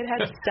 That kid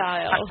had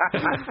style.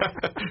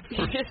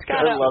 You just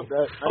gotta I love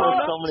that. I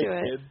know so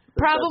many kids.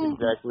 That's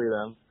exactly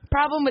them.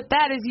 Problem with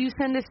that is you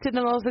send this to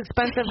the most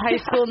expensive high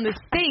school in the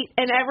state,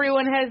 and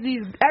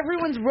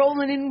everyone's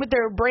rolling in with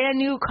their brand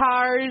new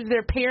cars,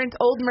 their parents'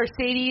 old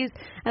Mercedes,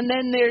 and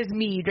then there's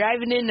me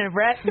driving in a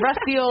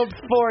rusty old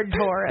Ford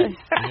Taurus.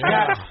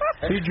 Yeah.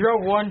 You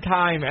drove one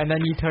time, and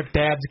then you took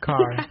Dad's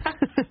car.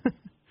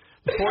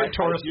 Ford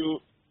Taurus.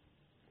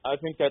 I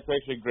think that's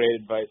actually great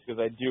advice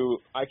because I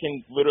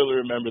can literally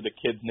remember the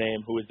kid's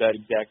name who was that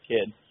exact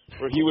kid,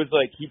 where he was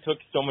like, he took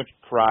so much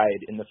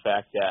pride in the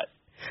fact that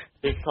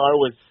his car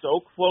was so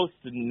close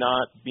to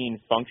not being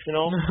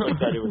functional, but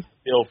that it was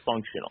still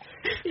functional.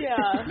 Yeah,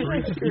 that's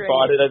He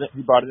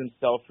bought it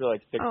himself for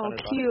like $600. Oh,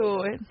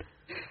 cute.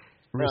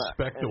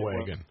 Respect the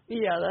wagon.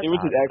 Yeah, that's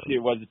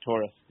It was a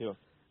Taurus too.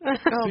 Oh,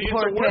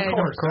 poor it's a kid.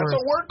 workhorse. That's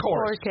a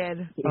workhorse. Poor kid.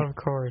 Of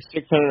course.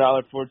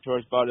 $600 Ford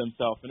Taurus bought it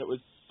himself, and it was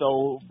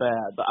so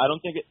bad. But I don't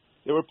think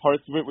there were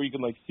parts of it where you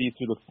could like see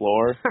through the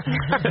floor.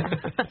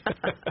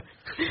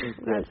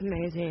 That's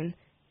amazing.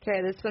 Okay,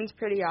 this one's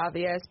pretty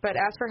obvious, but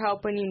ask for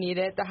help when you need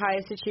it. The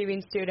highest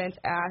achieving students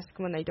ask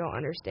when they don't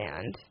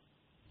understand.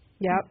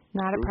 Yep.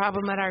 Not a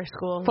problem at our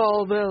school.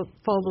 Full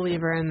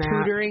believer in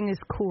that. Tutoring is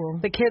cool.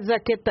 The kids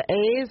that get the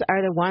A's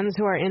are the ones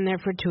who are in there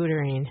for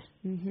tutoring.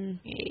 Mm-hmm.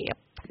 Yep.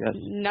 Yes.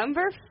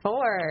 Number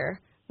 4.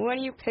 When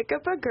you pick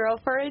up a girl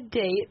for a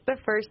date, the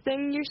first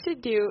thing you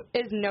should do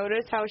is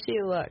notice how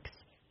she looks.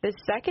 The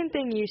second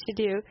thing you should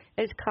do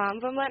is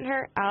compliment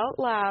her out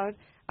loud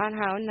on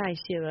how nice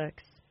she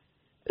looks.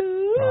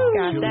 Ooh,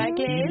 got that,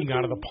 Gabe? Eating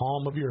out of the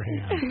palm of your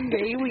hand.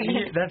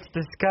 Baby. That's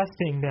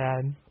disgusting,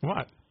 Dad.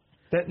 What?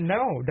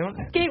 Don't.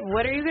 Gabe,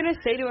 what are you going to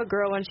say to a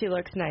girl when she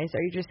looks nice?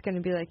 Are you just going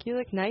to be like, you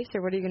look nice,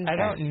 or what are you going to say?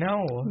 I don't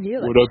know. You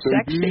look What up,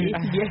 sexy.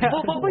 Yeah.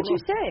 Well, what would you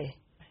say?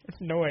 I have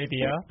no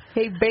idea.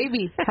 Hey,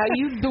 baby, how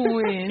you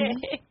doing?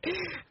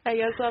 I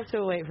guess I'll have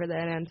to wait for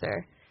that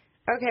answer.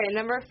 Okay,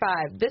 number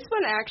 5. This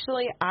one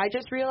actually, I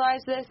just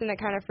realized this, and it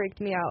kind of freaked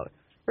me out.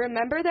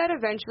 Remember that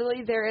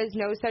eventually there is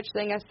no such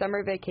thing as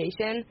summer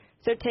vacation,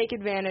 so take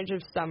advantage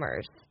of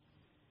summers.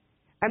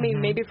 I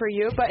mean, maybe for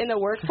you, but in the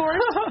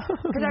workforce,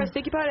 because I was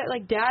thinking about it,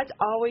 like, Dad's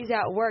always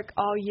at work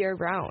all year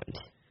round.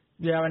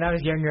 Yeah, when I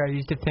was younger, I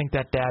used to think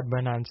that Dad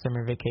went on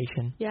summer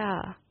vacation.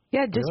 Yeah.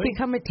 Yeah, just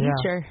become a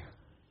teacher.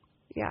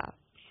 Yeah.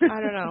 I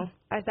don't know.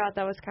 I thought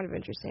that was kind of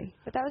interesting,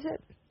 but that was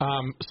it.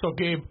 So,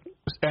 Gabe,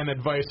 and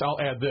advice, I'll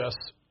add this.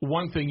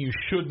 One thing you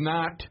should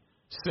not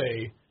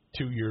say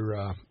to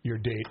your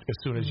date as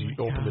soon as you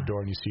open the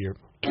door and you see her.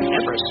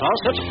 Never saw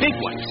such big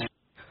ones.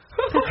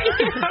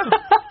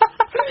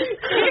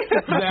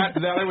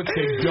 that I would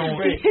say don't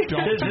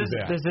do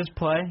that. Does this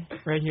play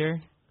right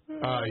here?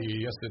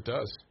 Yes, it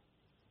does.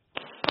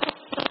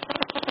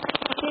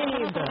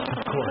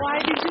 Why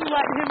did you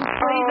let him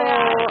play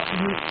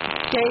that?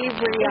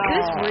 Gabriel.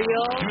 Is this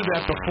real? Do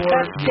that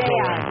before you go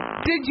in.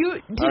 Did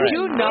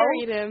you know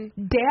Married him.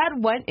 Dad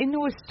went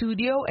into a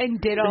studio and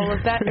did all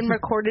of that and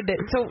recorded it?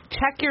 So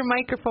check your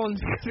microphones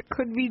because it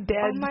could be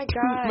Dad's Oh my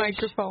gosh.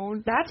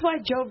 microphone. That's why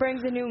Joe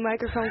brings a new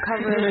microphone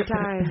cover every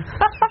time.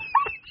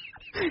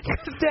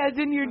 Because Dad's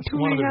in here One of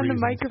tuning the on the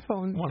reasons.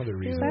 microphone. One of the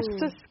reasons.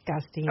 That's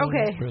disgusting.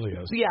 Okay. It really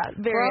is. Yeah,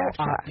 very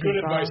Good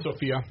advice,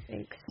 Sophia.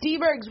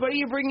 Stebergs, what are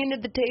you bringing to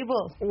the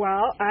table?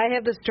 Well, I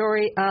have the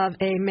story of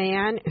a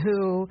man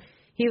who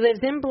he lives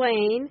in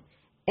Blaine,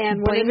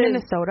 and Blaine,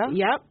 Minnesota?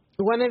 Yep.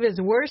 One of his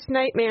worst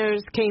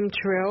nightmares came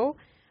true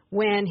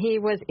when he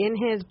was in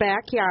his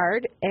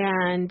backyard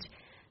and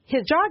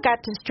his dog got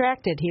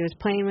distracted. He was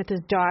playing with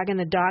his dog, and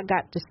the dog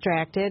got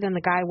distracted, and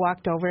the guy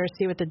walked over to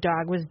see what the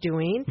dog was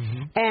doing,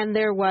 and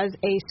there was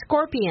a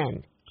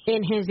scorpion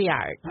in his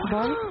yard.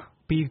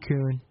 Beef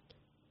coon.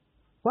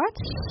 What?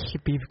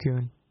 Beef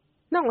coon.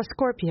 No, a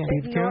scorpion.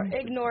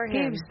 Ignore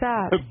him. Gabe,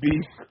 stop.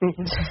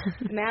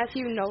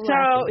 Matthew, no So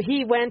laughing.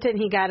 he went and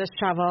he got his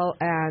shovel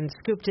and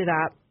scooped it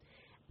up,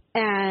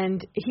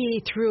 and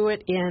he threw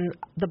it in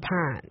the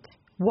pond.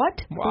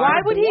 What? Why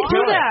would he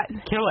do that?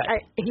 Kill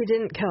it. He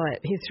didn't kill it.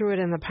 He threw it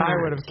in the pond. I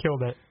would have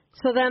killed it.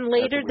 So then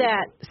later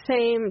that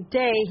same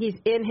day, he's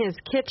in his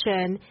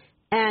kitchen,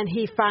 and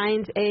he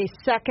finds a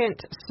second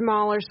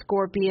smaller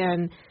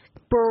scorpion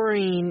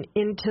burrowing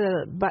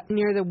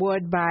near the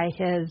wood by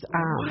his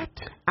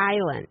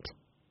island.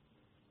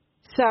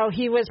 So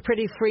he was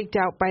pretty freaked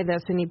out by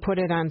this, and he put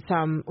it on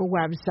some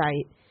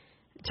website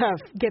to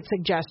get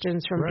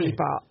suggestions from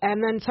people.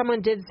 And then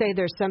someone did say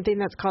there's something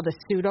that's called a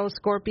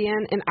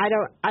pseudo-scorpion, and I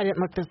didn't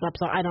look this up,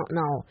 so I don't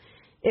know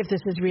if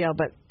this is real,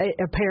 but it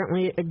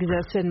apparently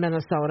exists in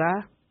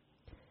Minnesota.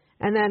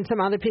 And then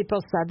some other people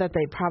said that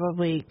they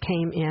probably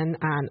came in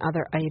on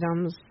other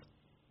items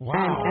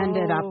and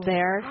ended up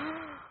there.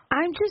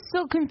 I'm just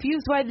so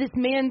confused why this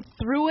man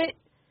threw it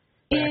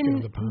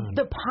into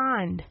the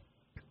pond.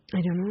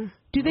 I don't know.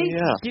 Do they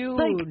you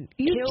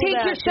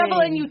take your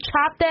shovel and you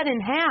chop that in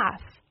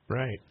half?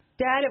 Right.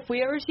 Dad, if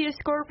we ever see a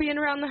scorpion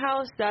around the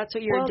house, that's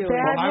what you're doing.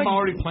 Dad, I'm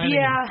already planning.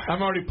 Yeah.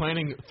 I'm already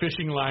planning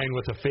fishing line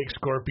with a fake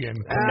scorpion.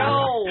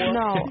 No,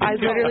 I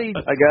literally.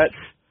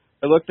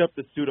 I looked up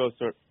the pseudo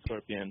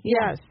scorpion.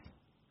 Yes.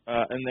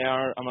 And they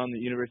are. I'm on the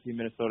University of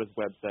Minnesota's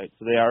website,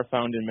 so they are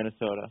found in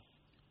Minnesota.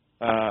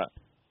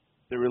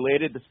 They're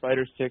related to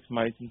spiders, ticks,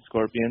 mice, and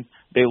scorpions.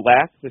 They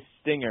lack the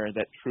stinger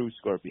that true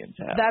scorpions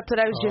have. That's what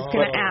I was just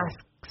going to ask.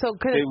 So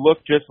they look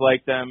just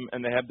like them,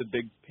 and they have the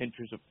big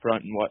pinchers up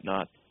front and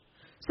whatnot.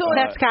 So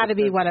that's got to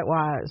be what it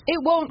was. It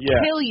won't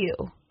kill you.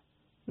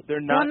 They're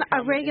not.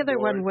 A regular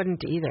one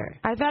wouldn't either.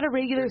 I thought a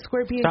regular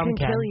scorpion can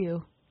kill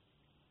you.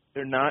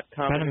 They're not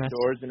common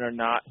indoors and are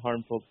not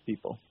harmful to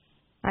people.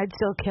 I'd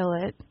still kill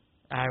it.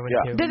 I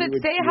would too. Does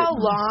it say how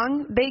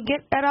long they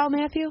get at all,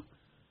 Matthew?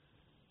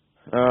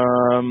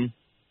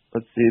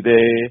 Let's see.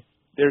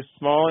 They're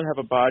small and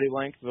have a body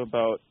length of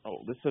about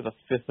this is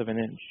 1/5 of an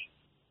inch.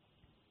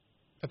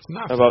 That's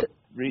not about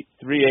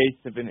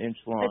 3/8 of an inch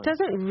long. It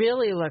doesn't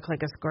really look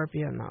like a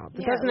scorpion though.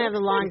 It doesn't have a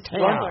long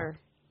tail.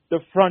 The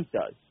front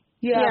does.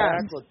 Yeah.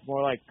 The back looks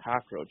more like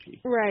cockroachy.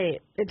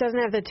 Right. It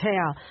doesn't have the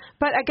tail.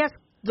 But I guess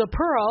the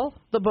Pearl,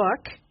 the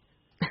book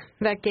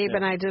that Gabe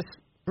and I just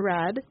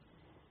read,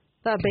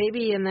 the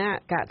baby in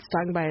that got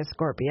stung by a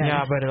scorpion.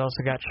 Yeah, but it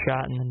also got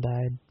shot and then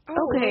died.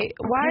 Okay,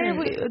 why are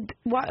we?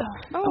 What?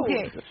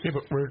 Okay. Yeah,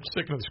 but we're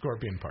sticking to the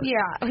scorpion part.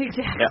 Yeah,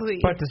 exactly.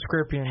 But the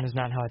scorpion is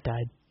not how it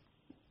died.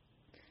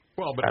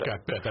 Well, but it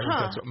got bit. I think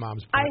that's what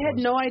Mom's point I had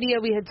was. no idea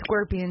we had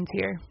scorpions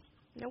here.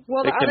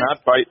 Well, they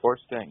cannot bite or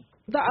sting.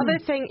 The other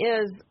thing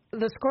is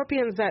the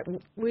scorpions that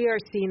we are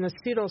seeing, the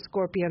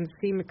pseudo-scorpions,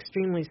 seem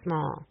extremely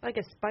small. Like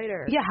a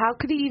spider. Yeah, how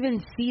could he even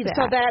see that?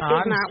 So that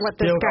is not what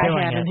this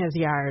guy had in his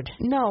yard.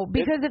 No,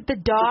 because if the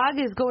dog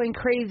is going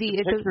crazy,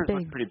 it's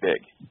big. Pretty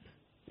big.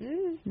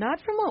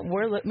 Not from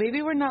what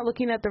maybe we're not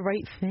looking at the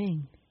right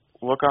thing.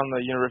 Look on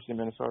the University of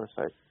Minnesota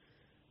site.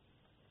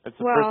 It's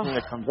the first thing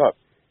that comes up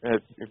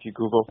if you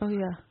Google. Oh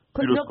yeah.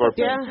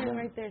 Pseudoscorpion.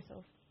 Right there,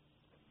 so.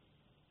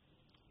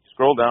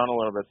 Scroll down a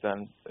little bit,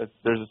 then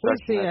there's a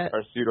section that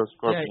are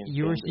pseudoscorpions.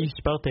 Yeah, you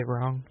spelled it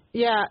wrong.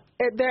 Yeah,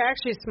 they're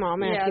actually small,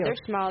 Matthew. Yeah,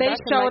 they're small. They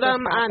showed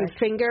them on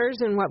fingers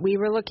and what we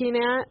were looking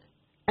at,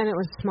 and it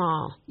was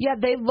small. Yeah,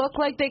 they look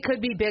like they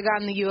could be big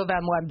on the U of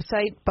M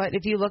website, but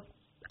if you look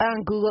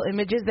on Google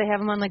Images, they have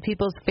them on like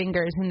people's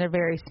fingers, and they're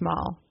very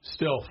small.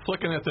 Still,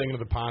 flicking that thing into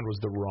the pond was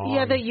the wrong.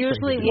 Yeah, they're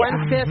usually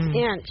thing to do. 1/5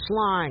 inch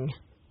long.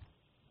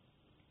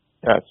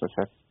 Yeah, that's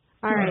okay.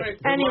 All right.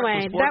 Good luck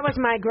Anyway, with sport. that was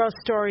my gross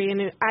story,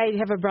 and I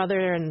have a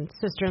brother and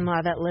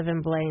sister-in-law that live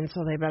in Blaine,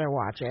 so they better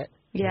watch it.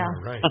 Yeah.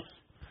 All right.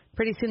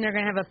 Pretty soon they're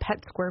going to have a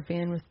pet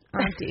scorpion with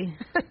Auntie.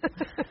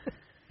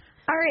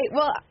 All right.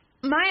 Well,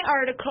 my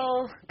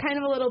article, kind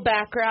of a little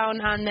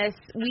background on this.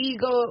 We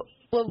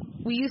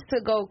used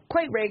to go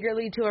quite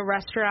regularly to a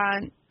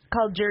restaurant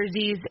called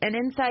Jersey's, and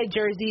inside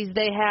Jersey's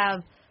they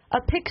have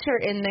a picture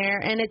in there,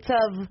 and it's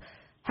of,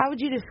 how would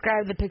you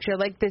describe the picture?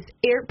 Like this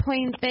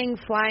airplane thing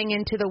flying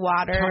into the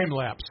water. Time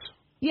lapse.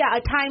 Yeah,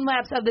 a time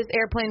lapse of this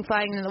airplane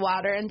flying in the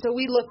water. And so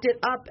we looked it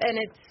up, and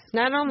it's...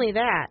 Not only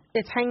that,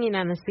 it's hanging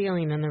on the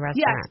ceiling in the restaurant.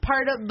 Yes,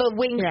 part of the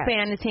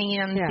wingspan is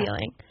hanging on the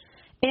ceiling.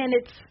 And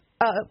it's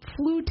a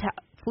Flugtag.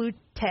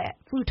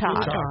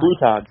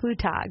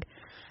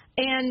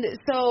 And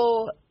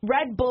so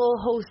Red Bull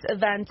hosts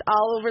events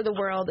all over the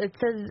world. It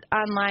says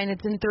online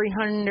it's in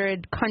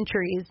 300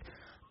 countries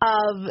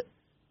of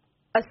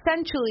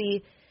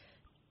essentially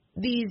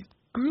these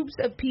groups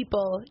of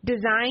people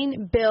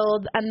design,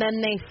 build, and then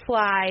they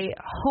fly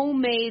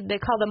homemade, they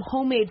call them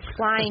homemade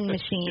flying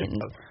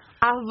machines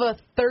off of a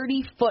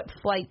 30-foot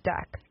flight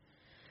deck.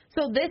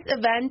 So this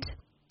event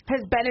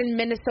has been in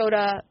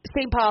Minnesota,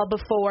 St. Paul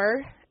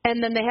before,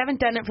 and then they haven't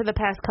done it for the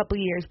past couple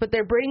years, but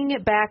they're bringing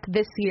it back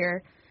this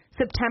year,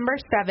 September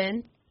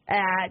 7th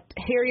at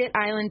Harriet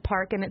Island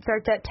Park, and it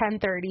starts at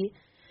 10:30.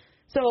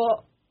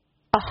 So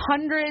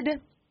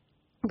hundreds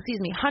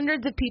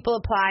of people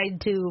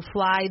applied to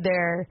fly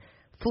their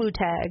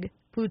Flugtag,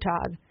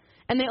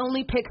 and they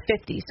only pick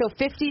 50. So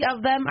 50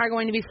 of them are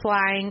going to be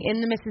flying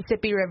in the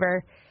Mississippi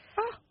River.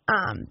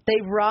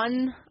 They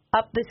run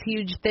up this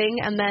huge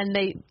thing, and then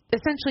they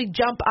essentially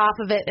jump off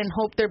of it and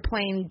hope their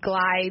plane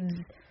glides.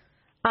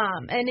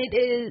 And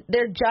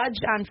they're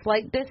judged on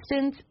flight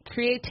distance,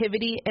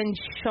 creativity, and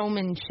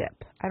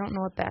showmanship. I don't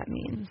know what that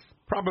means.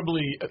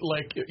 Probably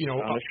like,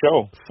 on a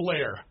show.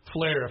 Flair. If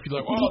you're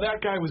like, oh,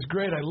 that guy was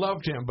great, I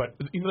loved him. But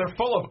they're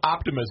full of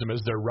optimism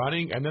as they're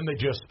running, and then they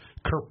just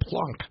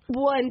kerplunk.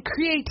 Well, and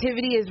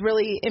creativity is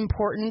really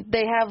important.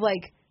 They have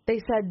they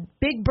said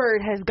Big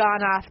Bird has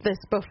gone off this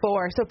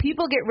before. So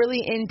people get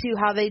really into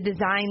how they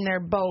design their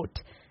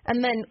boat.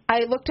 And then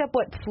I looked up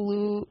what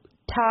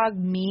Flugtag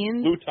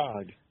means.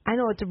 Flugtag. I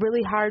know it's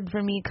really hard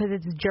for me because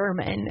it's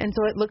German, and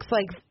so it looks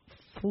like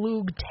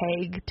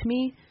Flugtag to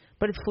me,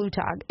 but it's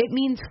Flugtag. It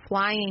means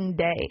flying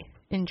day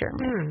in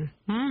German.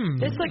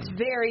 This looks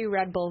very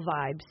Red Bull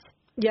vibes.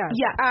 Yes.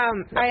 Yeah.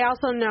 I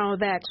also know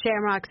that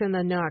Shamrocks and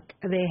the Nook,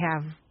 they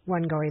have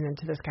one going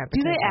into this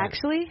competition. Do they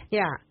actually?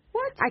 Yeah.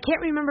 What? I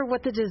can't remember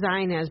what the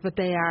design is, but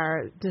they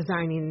are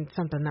designing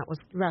something that was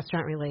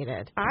restaurant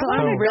related. So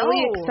I'm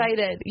really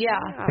excited. Yeah.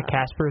 The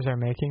Caspers are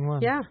making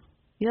one. Yeah.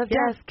 You have to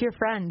ask your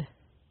friend.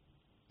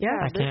 Yeah,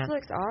 I can't. this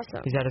looks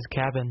awesome. He's at his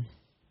cabin.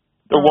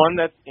 The one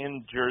that's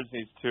in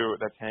Jersey's, too,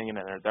 that's hanging in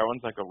there, that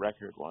one's like a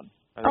record one.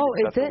 I think Oh,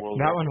 is it?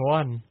 That one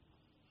won.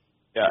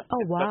 Yeah.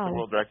 Oh, wow. That's a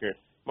world record.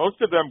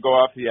 Most of them go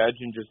off the edge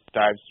and just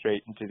dive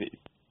straight into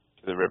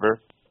the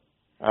river.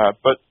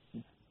 But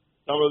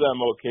some of them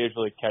will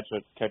occasionally catch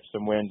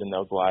some wind, and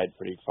they'll glide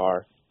pretty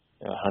far,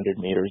 100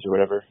 meters or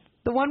whatever.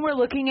 The one we're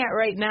looking at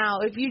right now,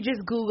 if you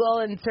just Google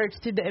and search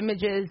through the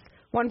images,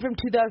 one from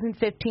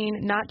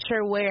 2015, not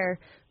sure where,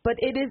 but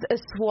it is a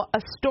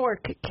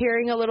stork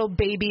carrying a little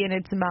baby in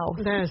its mouth.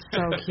 That is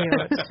so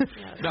cute.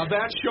 Now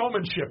that's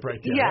showmanship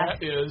right there. Yes.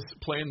 That is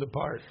playing the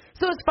part.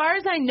 So as far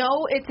as I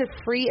know, it's a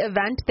free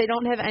event. They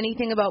don't have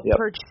anything about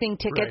purchasing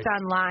tickets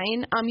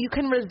online. You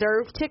can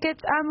reserve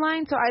tickets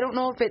online, so I don't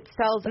know if it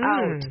sells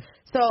out.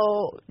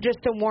 So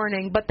just a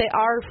warning, but they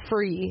are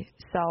free.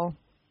 So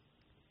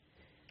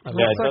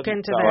let's look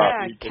into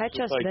that. Catch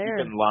us there.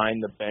 You can line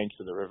the banks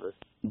of the river.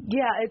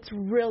 yeah, it's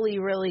really,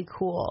 really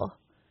cool.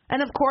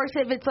 And of course,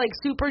 if it's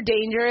super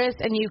dangerous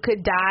and you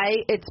could die,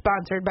 it's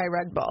sponsored by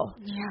Red Bull.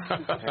 Yeah.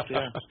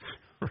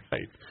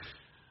 Right.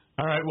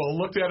 All right. Well,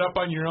 look that up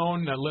on your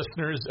own,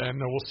 listeners, and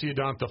we'll see you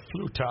down at the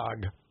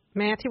Flugtag.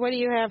 Matthew, what do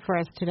you have for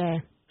us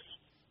today?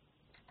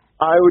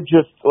 I would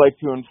just like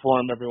to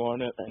inform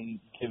everyone and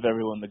give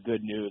everyone the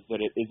good news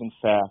that it is, in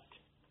fact,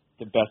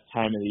 the best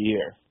time of the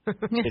year.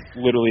 It's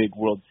Little League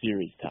World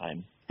Series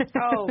time.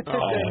 Oh,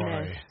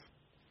 goodness.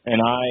 And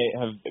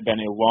I have been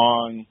a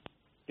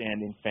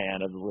long-standing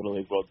fan of the Little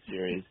League World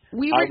Series.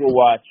 I will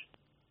watch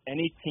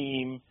any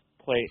team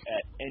play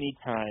at any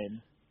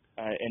time,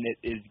 and it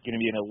is going to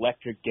be an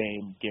electric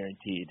game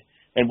guaranteed.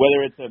 And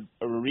whether it's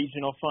a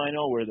regional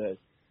final where the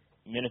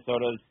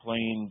Minnesota is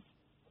playing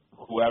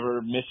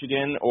whoever,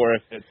 Michigan, or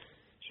if it's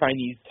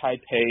Chinese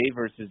Taipei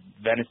versus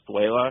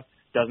Venezuela,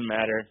 doesn't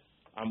matter.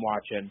 I'm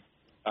watching.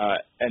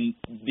 And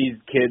these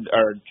kids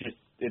are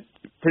it's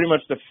pretty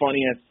much the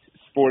funniest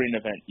sporting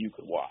event you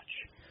could watch.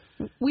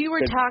 We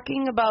were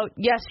talking about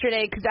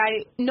yesterday, because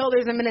I know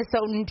there's a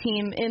Minnesotan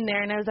team in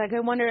there, and I was like, I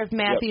wonder if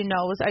Matthew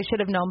knows. I should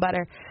have known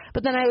better.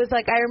 But then I was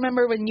like, I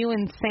remember when you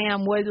and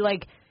Sam would,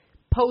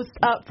 post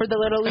up for the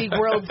Little League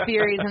World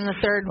Series in the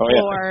third Oh, yeah.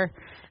 floor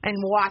and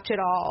watch it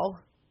all.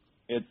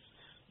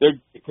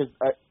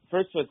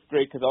 First of all, it's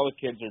great because all the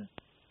kids are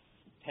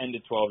 10 to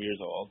 12 years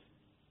old,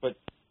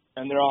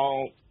 and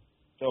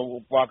they'll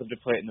walk up to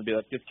plate and they'll be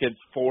like, this kid's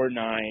 4'9"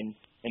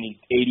 and he's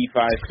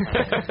 85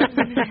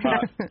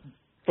 pounds.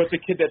 But the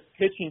kid that's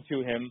pitching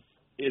to him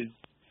is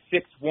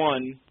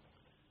 6'1",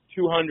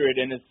 200,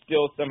 and is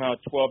still somehow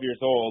 12 years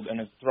old and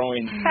is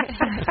throwing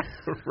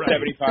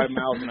 75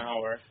 miles an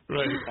hour.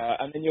 Right.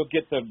 And then you'll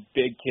get the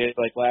big kid.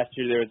 Like last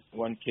year, there was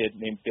one kid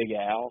named Big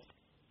Al.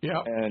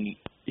 Yeah. And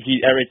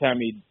every time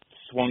he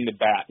swung the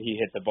bat, he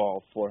hit the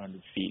ball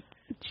 400 feet.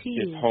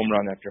 Just home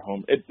run after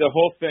home. The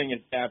whole thing is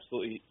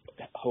absolutely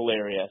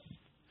hilarious.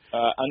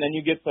 And then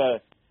you get the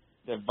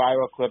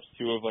viral clips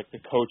too of like the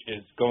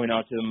coaches going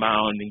out to the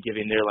mound and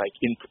giving their like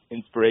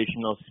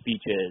inspirational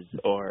speeches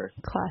or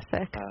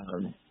classic.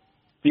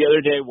 The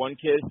other day, one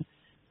kid,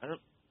 I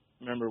don't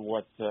remember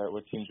what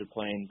teams were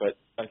playing, but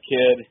a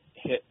kid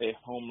hit a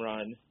home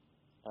run,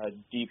 a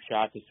deep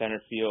shot to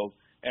center field,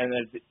 and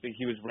as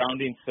he was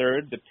rounding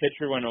third, the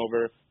pitcher went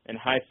over and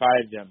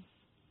high-fived him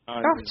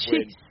on his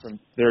way from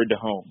third to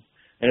home.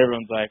 And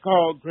everyone's like,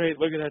 oh, great,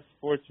 look at that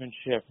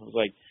sportsmanship. I was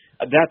like,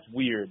 that's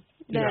weird.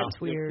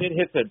 That's weird. If a kid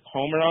hits a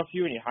homer off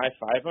you and you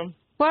high-five him?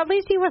 Well, at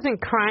least he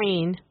wasn't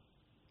crying.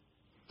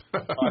 I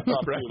saw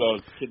two of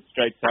those. Kid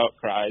strikes out,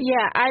 cries.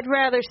 Yeah, I'd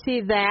rather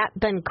see that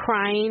than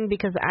crying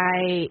because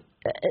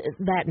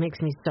that makes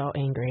me so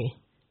angry.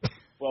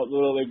 Well, the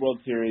Little League World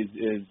Series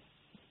is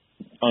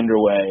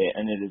underway,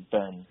 and it has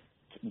been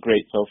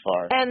great so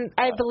far. And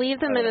I believe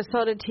the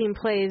Minnesota team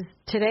plays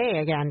today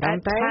again,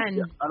 don't they? 10.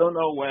 Yeah, I don't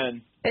know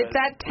when. It's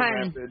at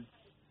 10.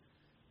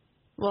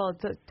 Well,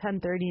 it's at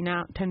 10:30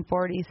 now,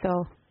 10:40,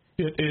 so.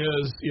 It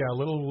is,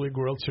 Little League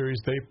World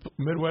Series.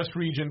 Midwest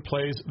region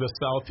plays the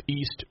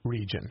Southeast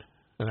region,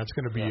 and that's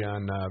going to be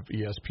on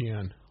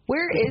ESPN.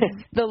 Where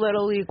is the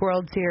Little League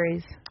World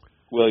Series?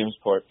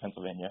 Williamsport,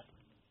 Pennsylvania.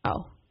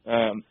 Oh.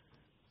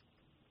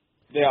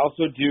 They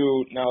also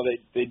do now.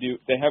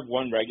 They have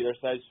one regular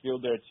sized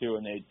field there too,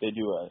 and they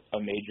do a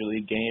major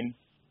league game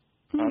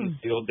on the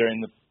field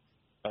during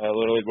the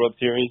Little League World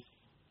Series.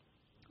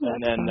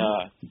 And then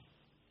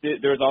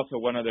there was also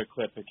one other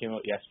clip that came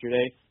out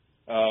yesterday.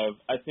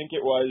 I think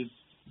it was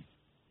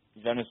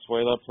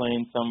Venezuela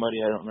playing somebody.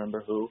 I don't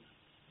remember who.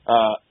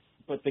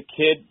 But the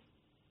kid,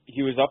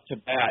 he was up to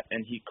bat,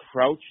 and he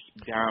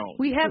crouched down.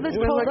 We have this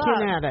We're pulled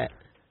looking up. at it.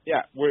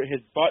 Yeah, where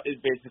his butt is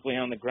basically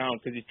on the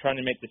ground because he's trying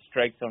to make the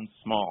strike zone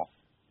small.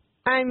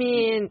 I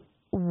mean,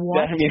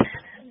 what?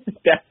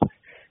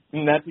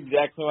 That's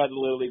exactly why the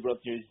Little League World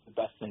Series is the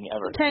best thing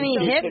ever. Can he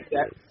hit?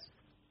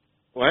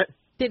 What?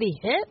 Did he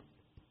hit?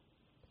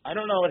 I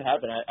don't know what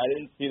happened. I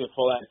didn't see the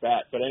full at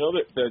bat, but I know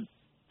that the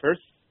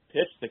first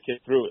pitch the kid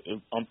threw, the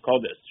ump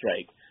called it a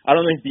strike. I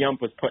don't think the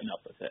ump was putting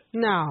up with it.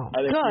 No. I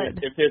think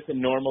Good. If it's a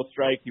normal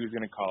strike, he was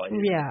going to call it.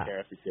 He Yeah. didn't care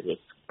if the kid was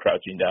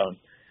crouching down.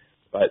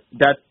 But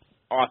that's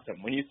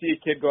awesome. When you see a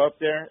kid go up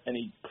there and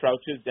he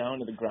crouches down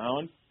to the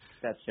ground,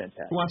 that's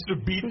fantastic. He wants to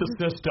beat the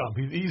system.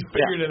 He's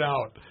figured it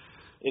out.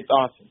 It's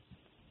awesome.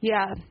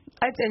 Yeah,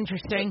 that's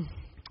interesting.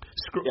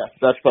 Yeah,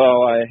 that's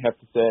all I have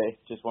to say.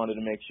 Just wanted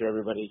to make sure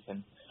everybody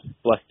can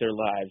bless their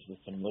lives with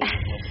some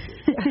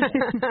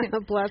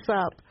little Bless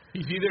up.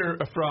 He's either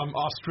from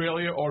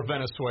Australia or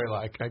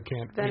Venezuela. I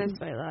can't.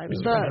 Venezuela. He's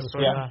The-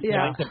 Venezuela.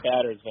 Yeah. I think the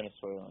batter is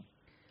Venezuelan.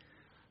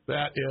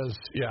 That is,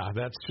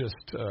 that's just,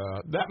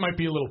 that might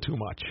be a little too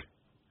much.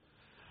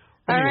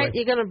 All Anyway. right,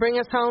 you going to bring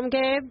us home,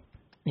 Gabe?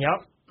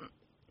 Yep.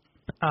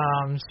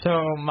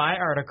 So my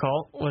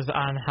article was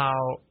on how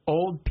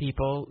old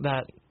people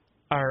that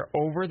are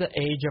over the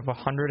age of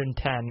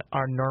 110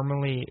 are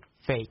normally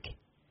fake.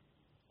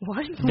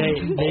 What?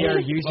 They are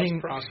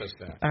using. Let's process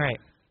that. All right.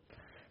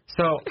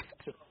 So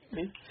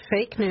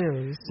Fake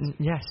news.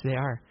 yes, they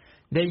are.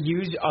 They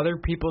use other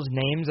people's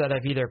names that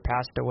have either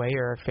passed away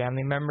or are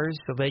family members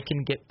so they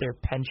can get their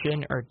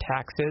pension or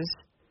taxes.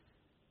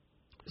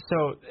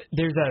 So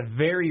there's a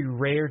very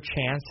rare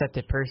chance that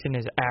the person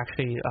is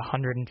actually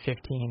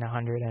 115,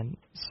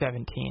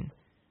 117.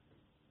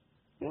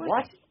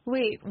 What?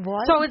 Wait,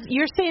 what? So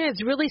you're saying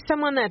it's really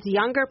someone that's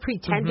younger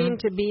pretending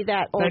to be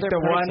that older Like the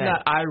person? one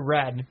that I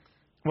read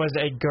was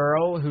a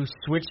girl who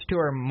switched to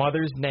her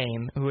mother's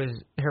name,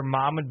 her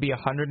mom would be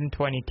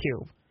 122,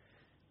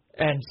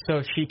 and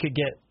so she could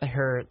get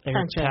her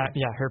Pension.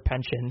 her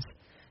pensions,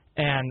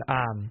 and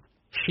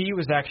she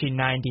was actually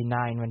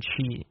 99 when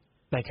she,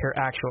 like, her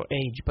actual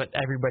age, but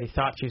everybody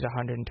thought she was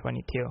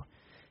 122.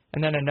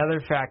 And then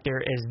another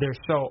factor is they're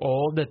so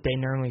old that they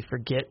normally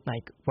forget,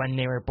 like, when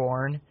they were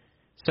born,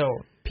 so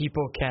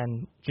people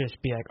can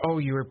just be like, oh,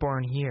 you were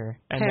born here,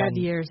 and Had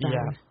then years on.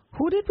 yeah.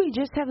 Who did we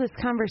just have this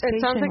conversation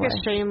It sounds like with?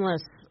 a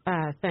shameless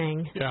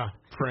thing. Yeah,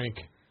 Frank.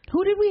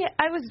 Who did we?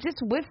 I was just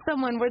with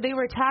someone where they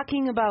were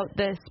talking about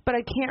this, but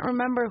I can't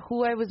remember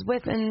who I was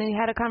with, and they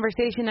had a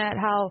conversation at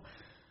how.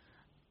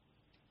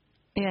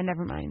 Yeah,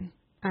 never mind.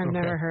 I've Okay.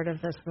 never heard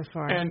of this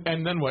before.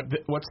 And then what?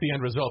 What's the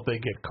end result? They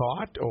get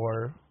caught,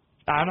 or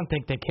I don't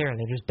think they care.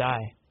 They just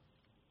die.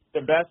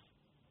 The best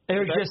It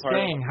was That's just part of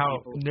saying how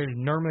people. there's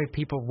normally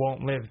people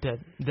won't live to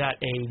that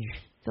age.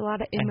 It's a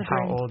lot of And how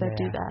immigrants old that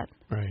they do are. that.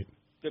 Right.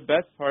 The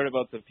best part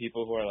about the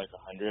people who are like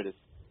 100 is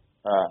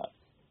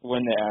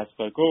when they ask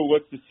like, "Oh,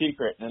 what's the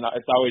secret?" And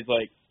it's always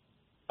like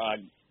a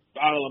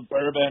bottle of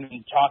bourbon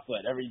and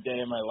chocolate every day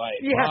of my life.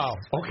 Yes. Wow.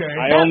 Okay.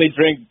 I only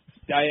drink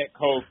Diet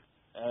Coke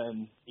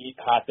and eat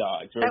hot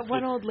dogs. Or That it's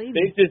one just- old lady.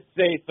 They just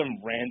say some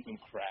random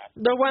crap.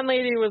 The one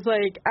lady was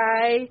like,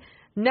 I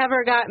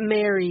never got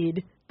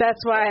married. That's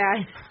why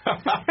I.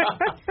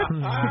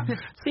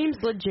 Seems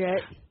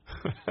legit.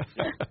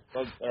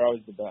 Those are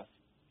always the best.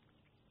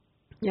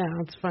 Yeah,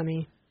 it's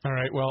funny. All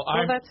right. Well,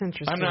 that's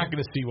interesting. I'm not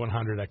going to see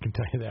 100. I can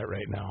tell you that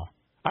right now.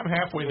 I'm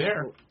halfway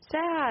there. I'm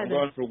Sad.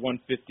 going for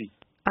 150.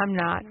 I'm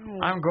not.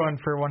 I'm going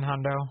for one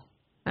hundo.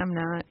 I'm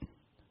not.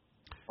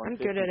 I'm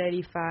good at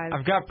 85.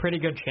 I've got pretty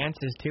good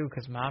chances too,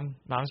 because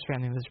mom's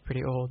family was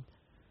pretty old.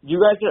 You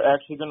guys are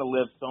actually going to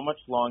live so much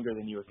longer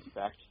than you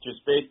expect,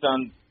 just based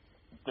on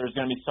there's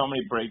going to be so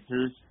many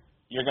breakthroughs.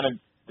 There's going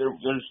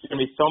to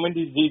be so many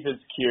diseases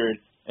cured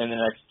in the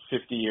next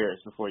 50 years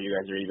before you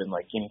guys are even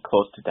like getting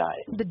close to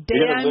dying. The day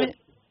You're going to I'm live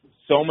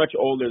so much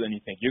older than you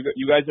think. You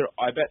guys are.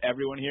 I bet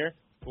everyone here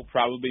will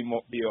probably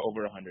be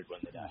over 100 when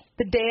they die.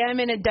 the day I'm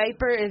in a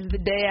diaper is the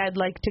day I'd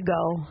like to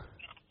go.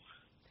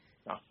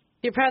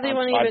 You probably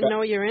won't I even bet-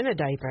 know you're in a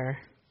diaper.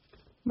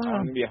 I'm Mom,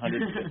 going to be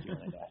 150 when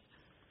I die.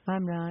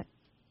 I'm not.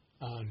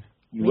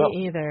 You Me will.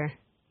 either.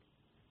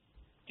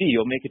 D,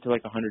 you'll make it to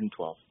like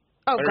 112.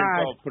 Oh, 112,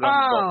 God. put on the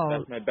book. Oh,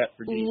 That's my bet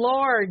for D.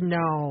 Lord,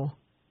 no.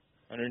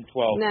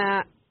 112.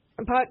 Nah,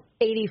 about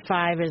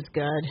 85 is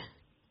good.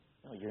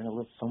 Oh, you're going to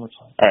live so much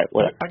longer. All right,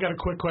 whatever. I got a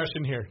quick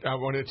question here. I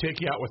wanted to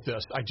take you out with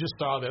this. I just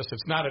saw this.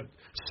 It's not a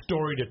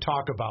story to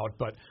talk about,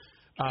 but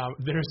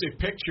there's a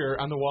picture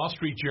on the Wall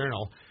Street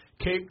Journal.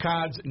 Cape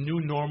Cod's new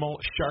normal,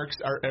 sharks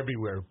are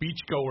everywhere.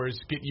 Beachgoers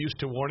get used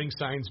to warning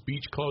signs,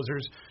 beach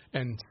closers,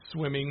 and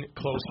swimming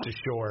close to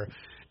shore.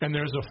 And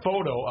there's a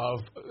photo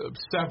of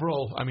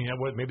several,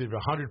 maybe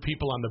 100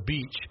 people on the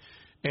beach.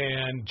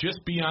 And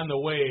just beyond the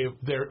wave,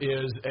 there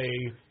is a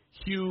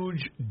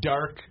huge,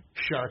 dark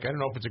shark. I don't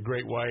know if it's a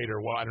great white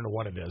or what. I don't know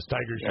what it is,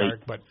 tiger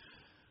shark. But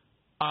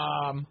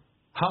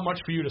how much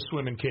for you to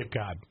swim in Cape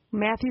Cod?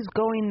 Matthew's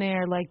going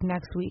there like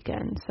next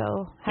weekend, so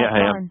have Yeah, I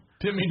am. fun.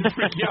 Didn't mean to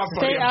freak you out,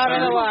 buddy. Stay I'm out of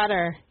the sorry.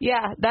 water.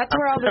 Yeah, that's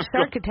where all the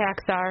shark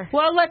attacks are.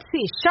 Well, let's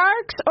see.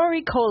 Sharks or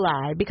E.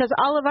 coli? Because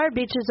all of our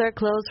beaches are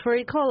closed for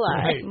E. coli.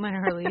 Right.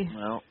 Literally.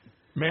 Well,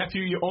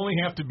 Matthew, you only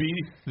have to be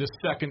the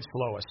second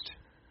slowest.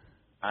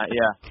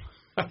 yeah.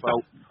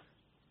 Well,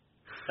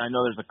 I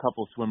know there's a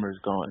couple swimmers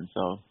going,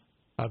 so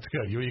That's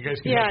good. You guys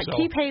can Yeah, have so.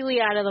 keep Haley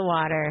out of the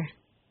water.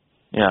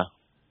 yeah.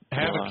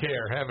 Have a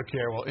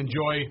care. Well,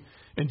 enjoy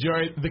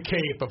the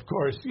Cape, of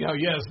course.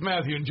 Yes,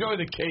 Matthew, enjoy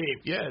the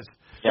Cape. Yes.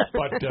 Yes.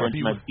 But Going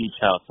to my beach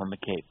house on the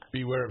Cape.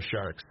 beware of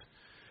sharks.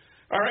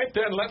 All right,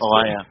 then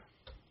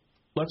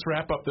let's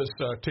wrap up this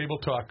Table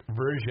Talk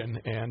version,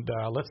 and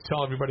let's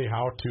tell everybody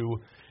how to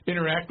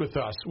interact with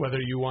us. Whether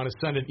you want to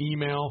send an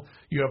email,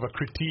 you have a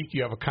critique,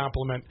 you have a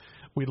compliment,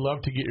 we'd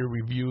love to get your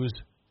reviews.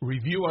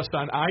 Review us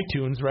on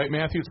iTunes, right,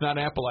 Matthew? It's not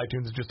Apple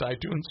iTunes, it's just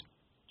iTunes.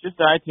 Just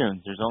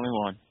iTunes. There's only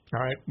one. All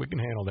right, we can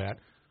handle that.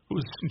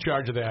 Who's in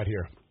charge of that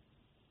here?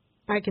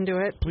 I can do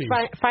it. Please.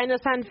 Find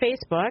us on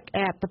Facebook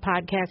at The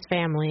Podcast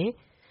Family,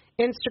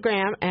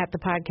 Instagram at The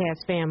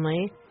Podcast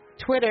Family,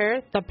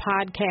 Twitter, The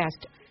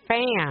Podcast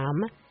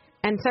Fam,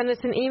 and send us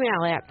an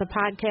email at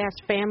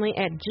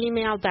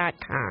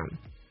thepodcastfamily@gmail.com.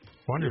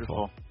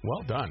 Wonderful.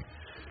 Well done.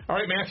 All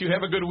right, Matthew,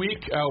 have a good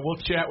week. We'll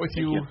chat with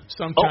you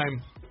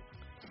sometime.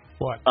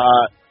 What?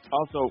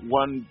 Also,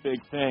 one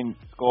big thing,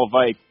 Skull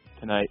Vike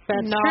tonight.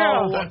 That's No.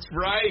 true. That's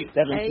right.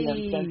 7 p.m.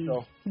 Hey.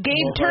 Central.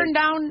 Gabe turned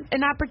down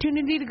an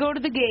opportunity to go to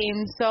the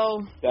game,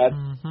 so That's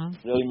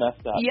really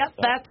messed up. yep,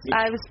 So,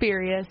 I was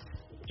furious.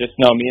 just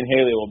know, me and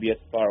Haley will be at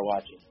the bar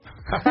watching.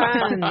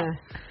 Fun. All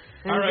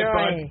right, Enjoy.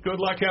 bud. Good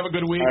luck. Have a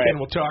good week, All right. and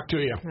we'll talk to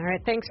you. All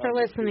right, thanks for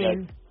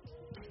listening.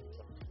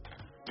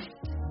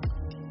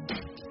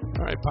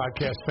 All right,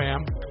 podcast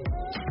fam.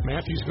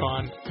 Matthew's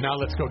gone. Now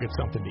let's go get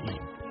something to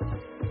eat.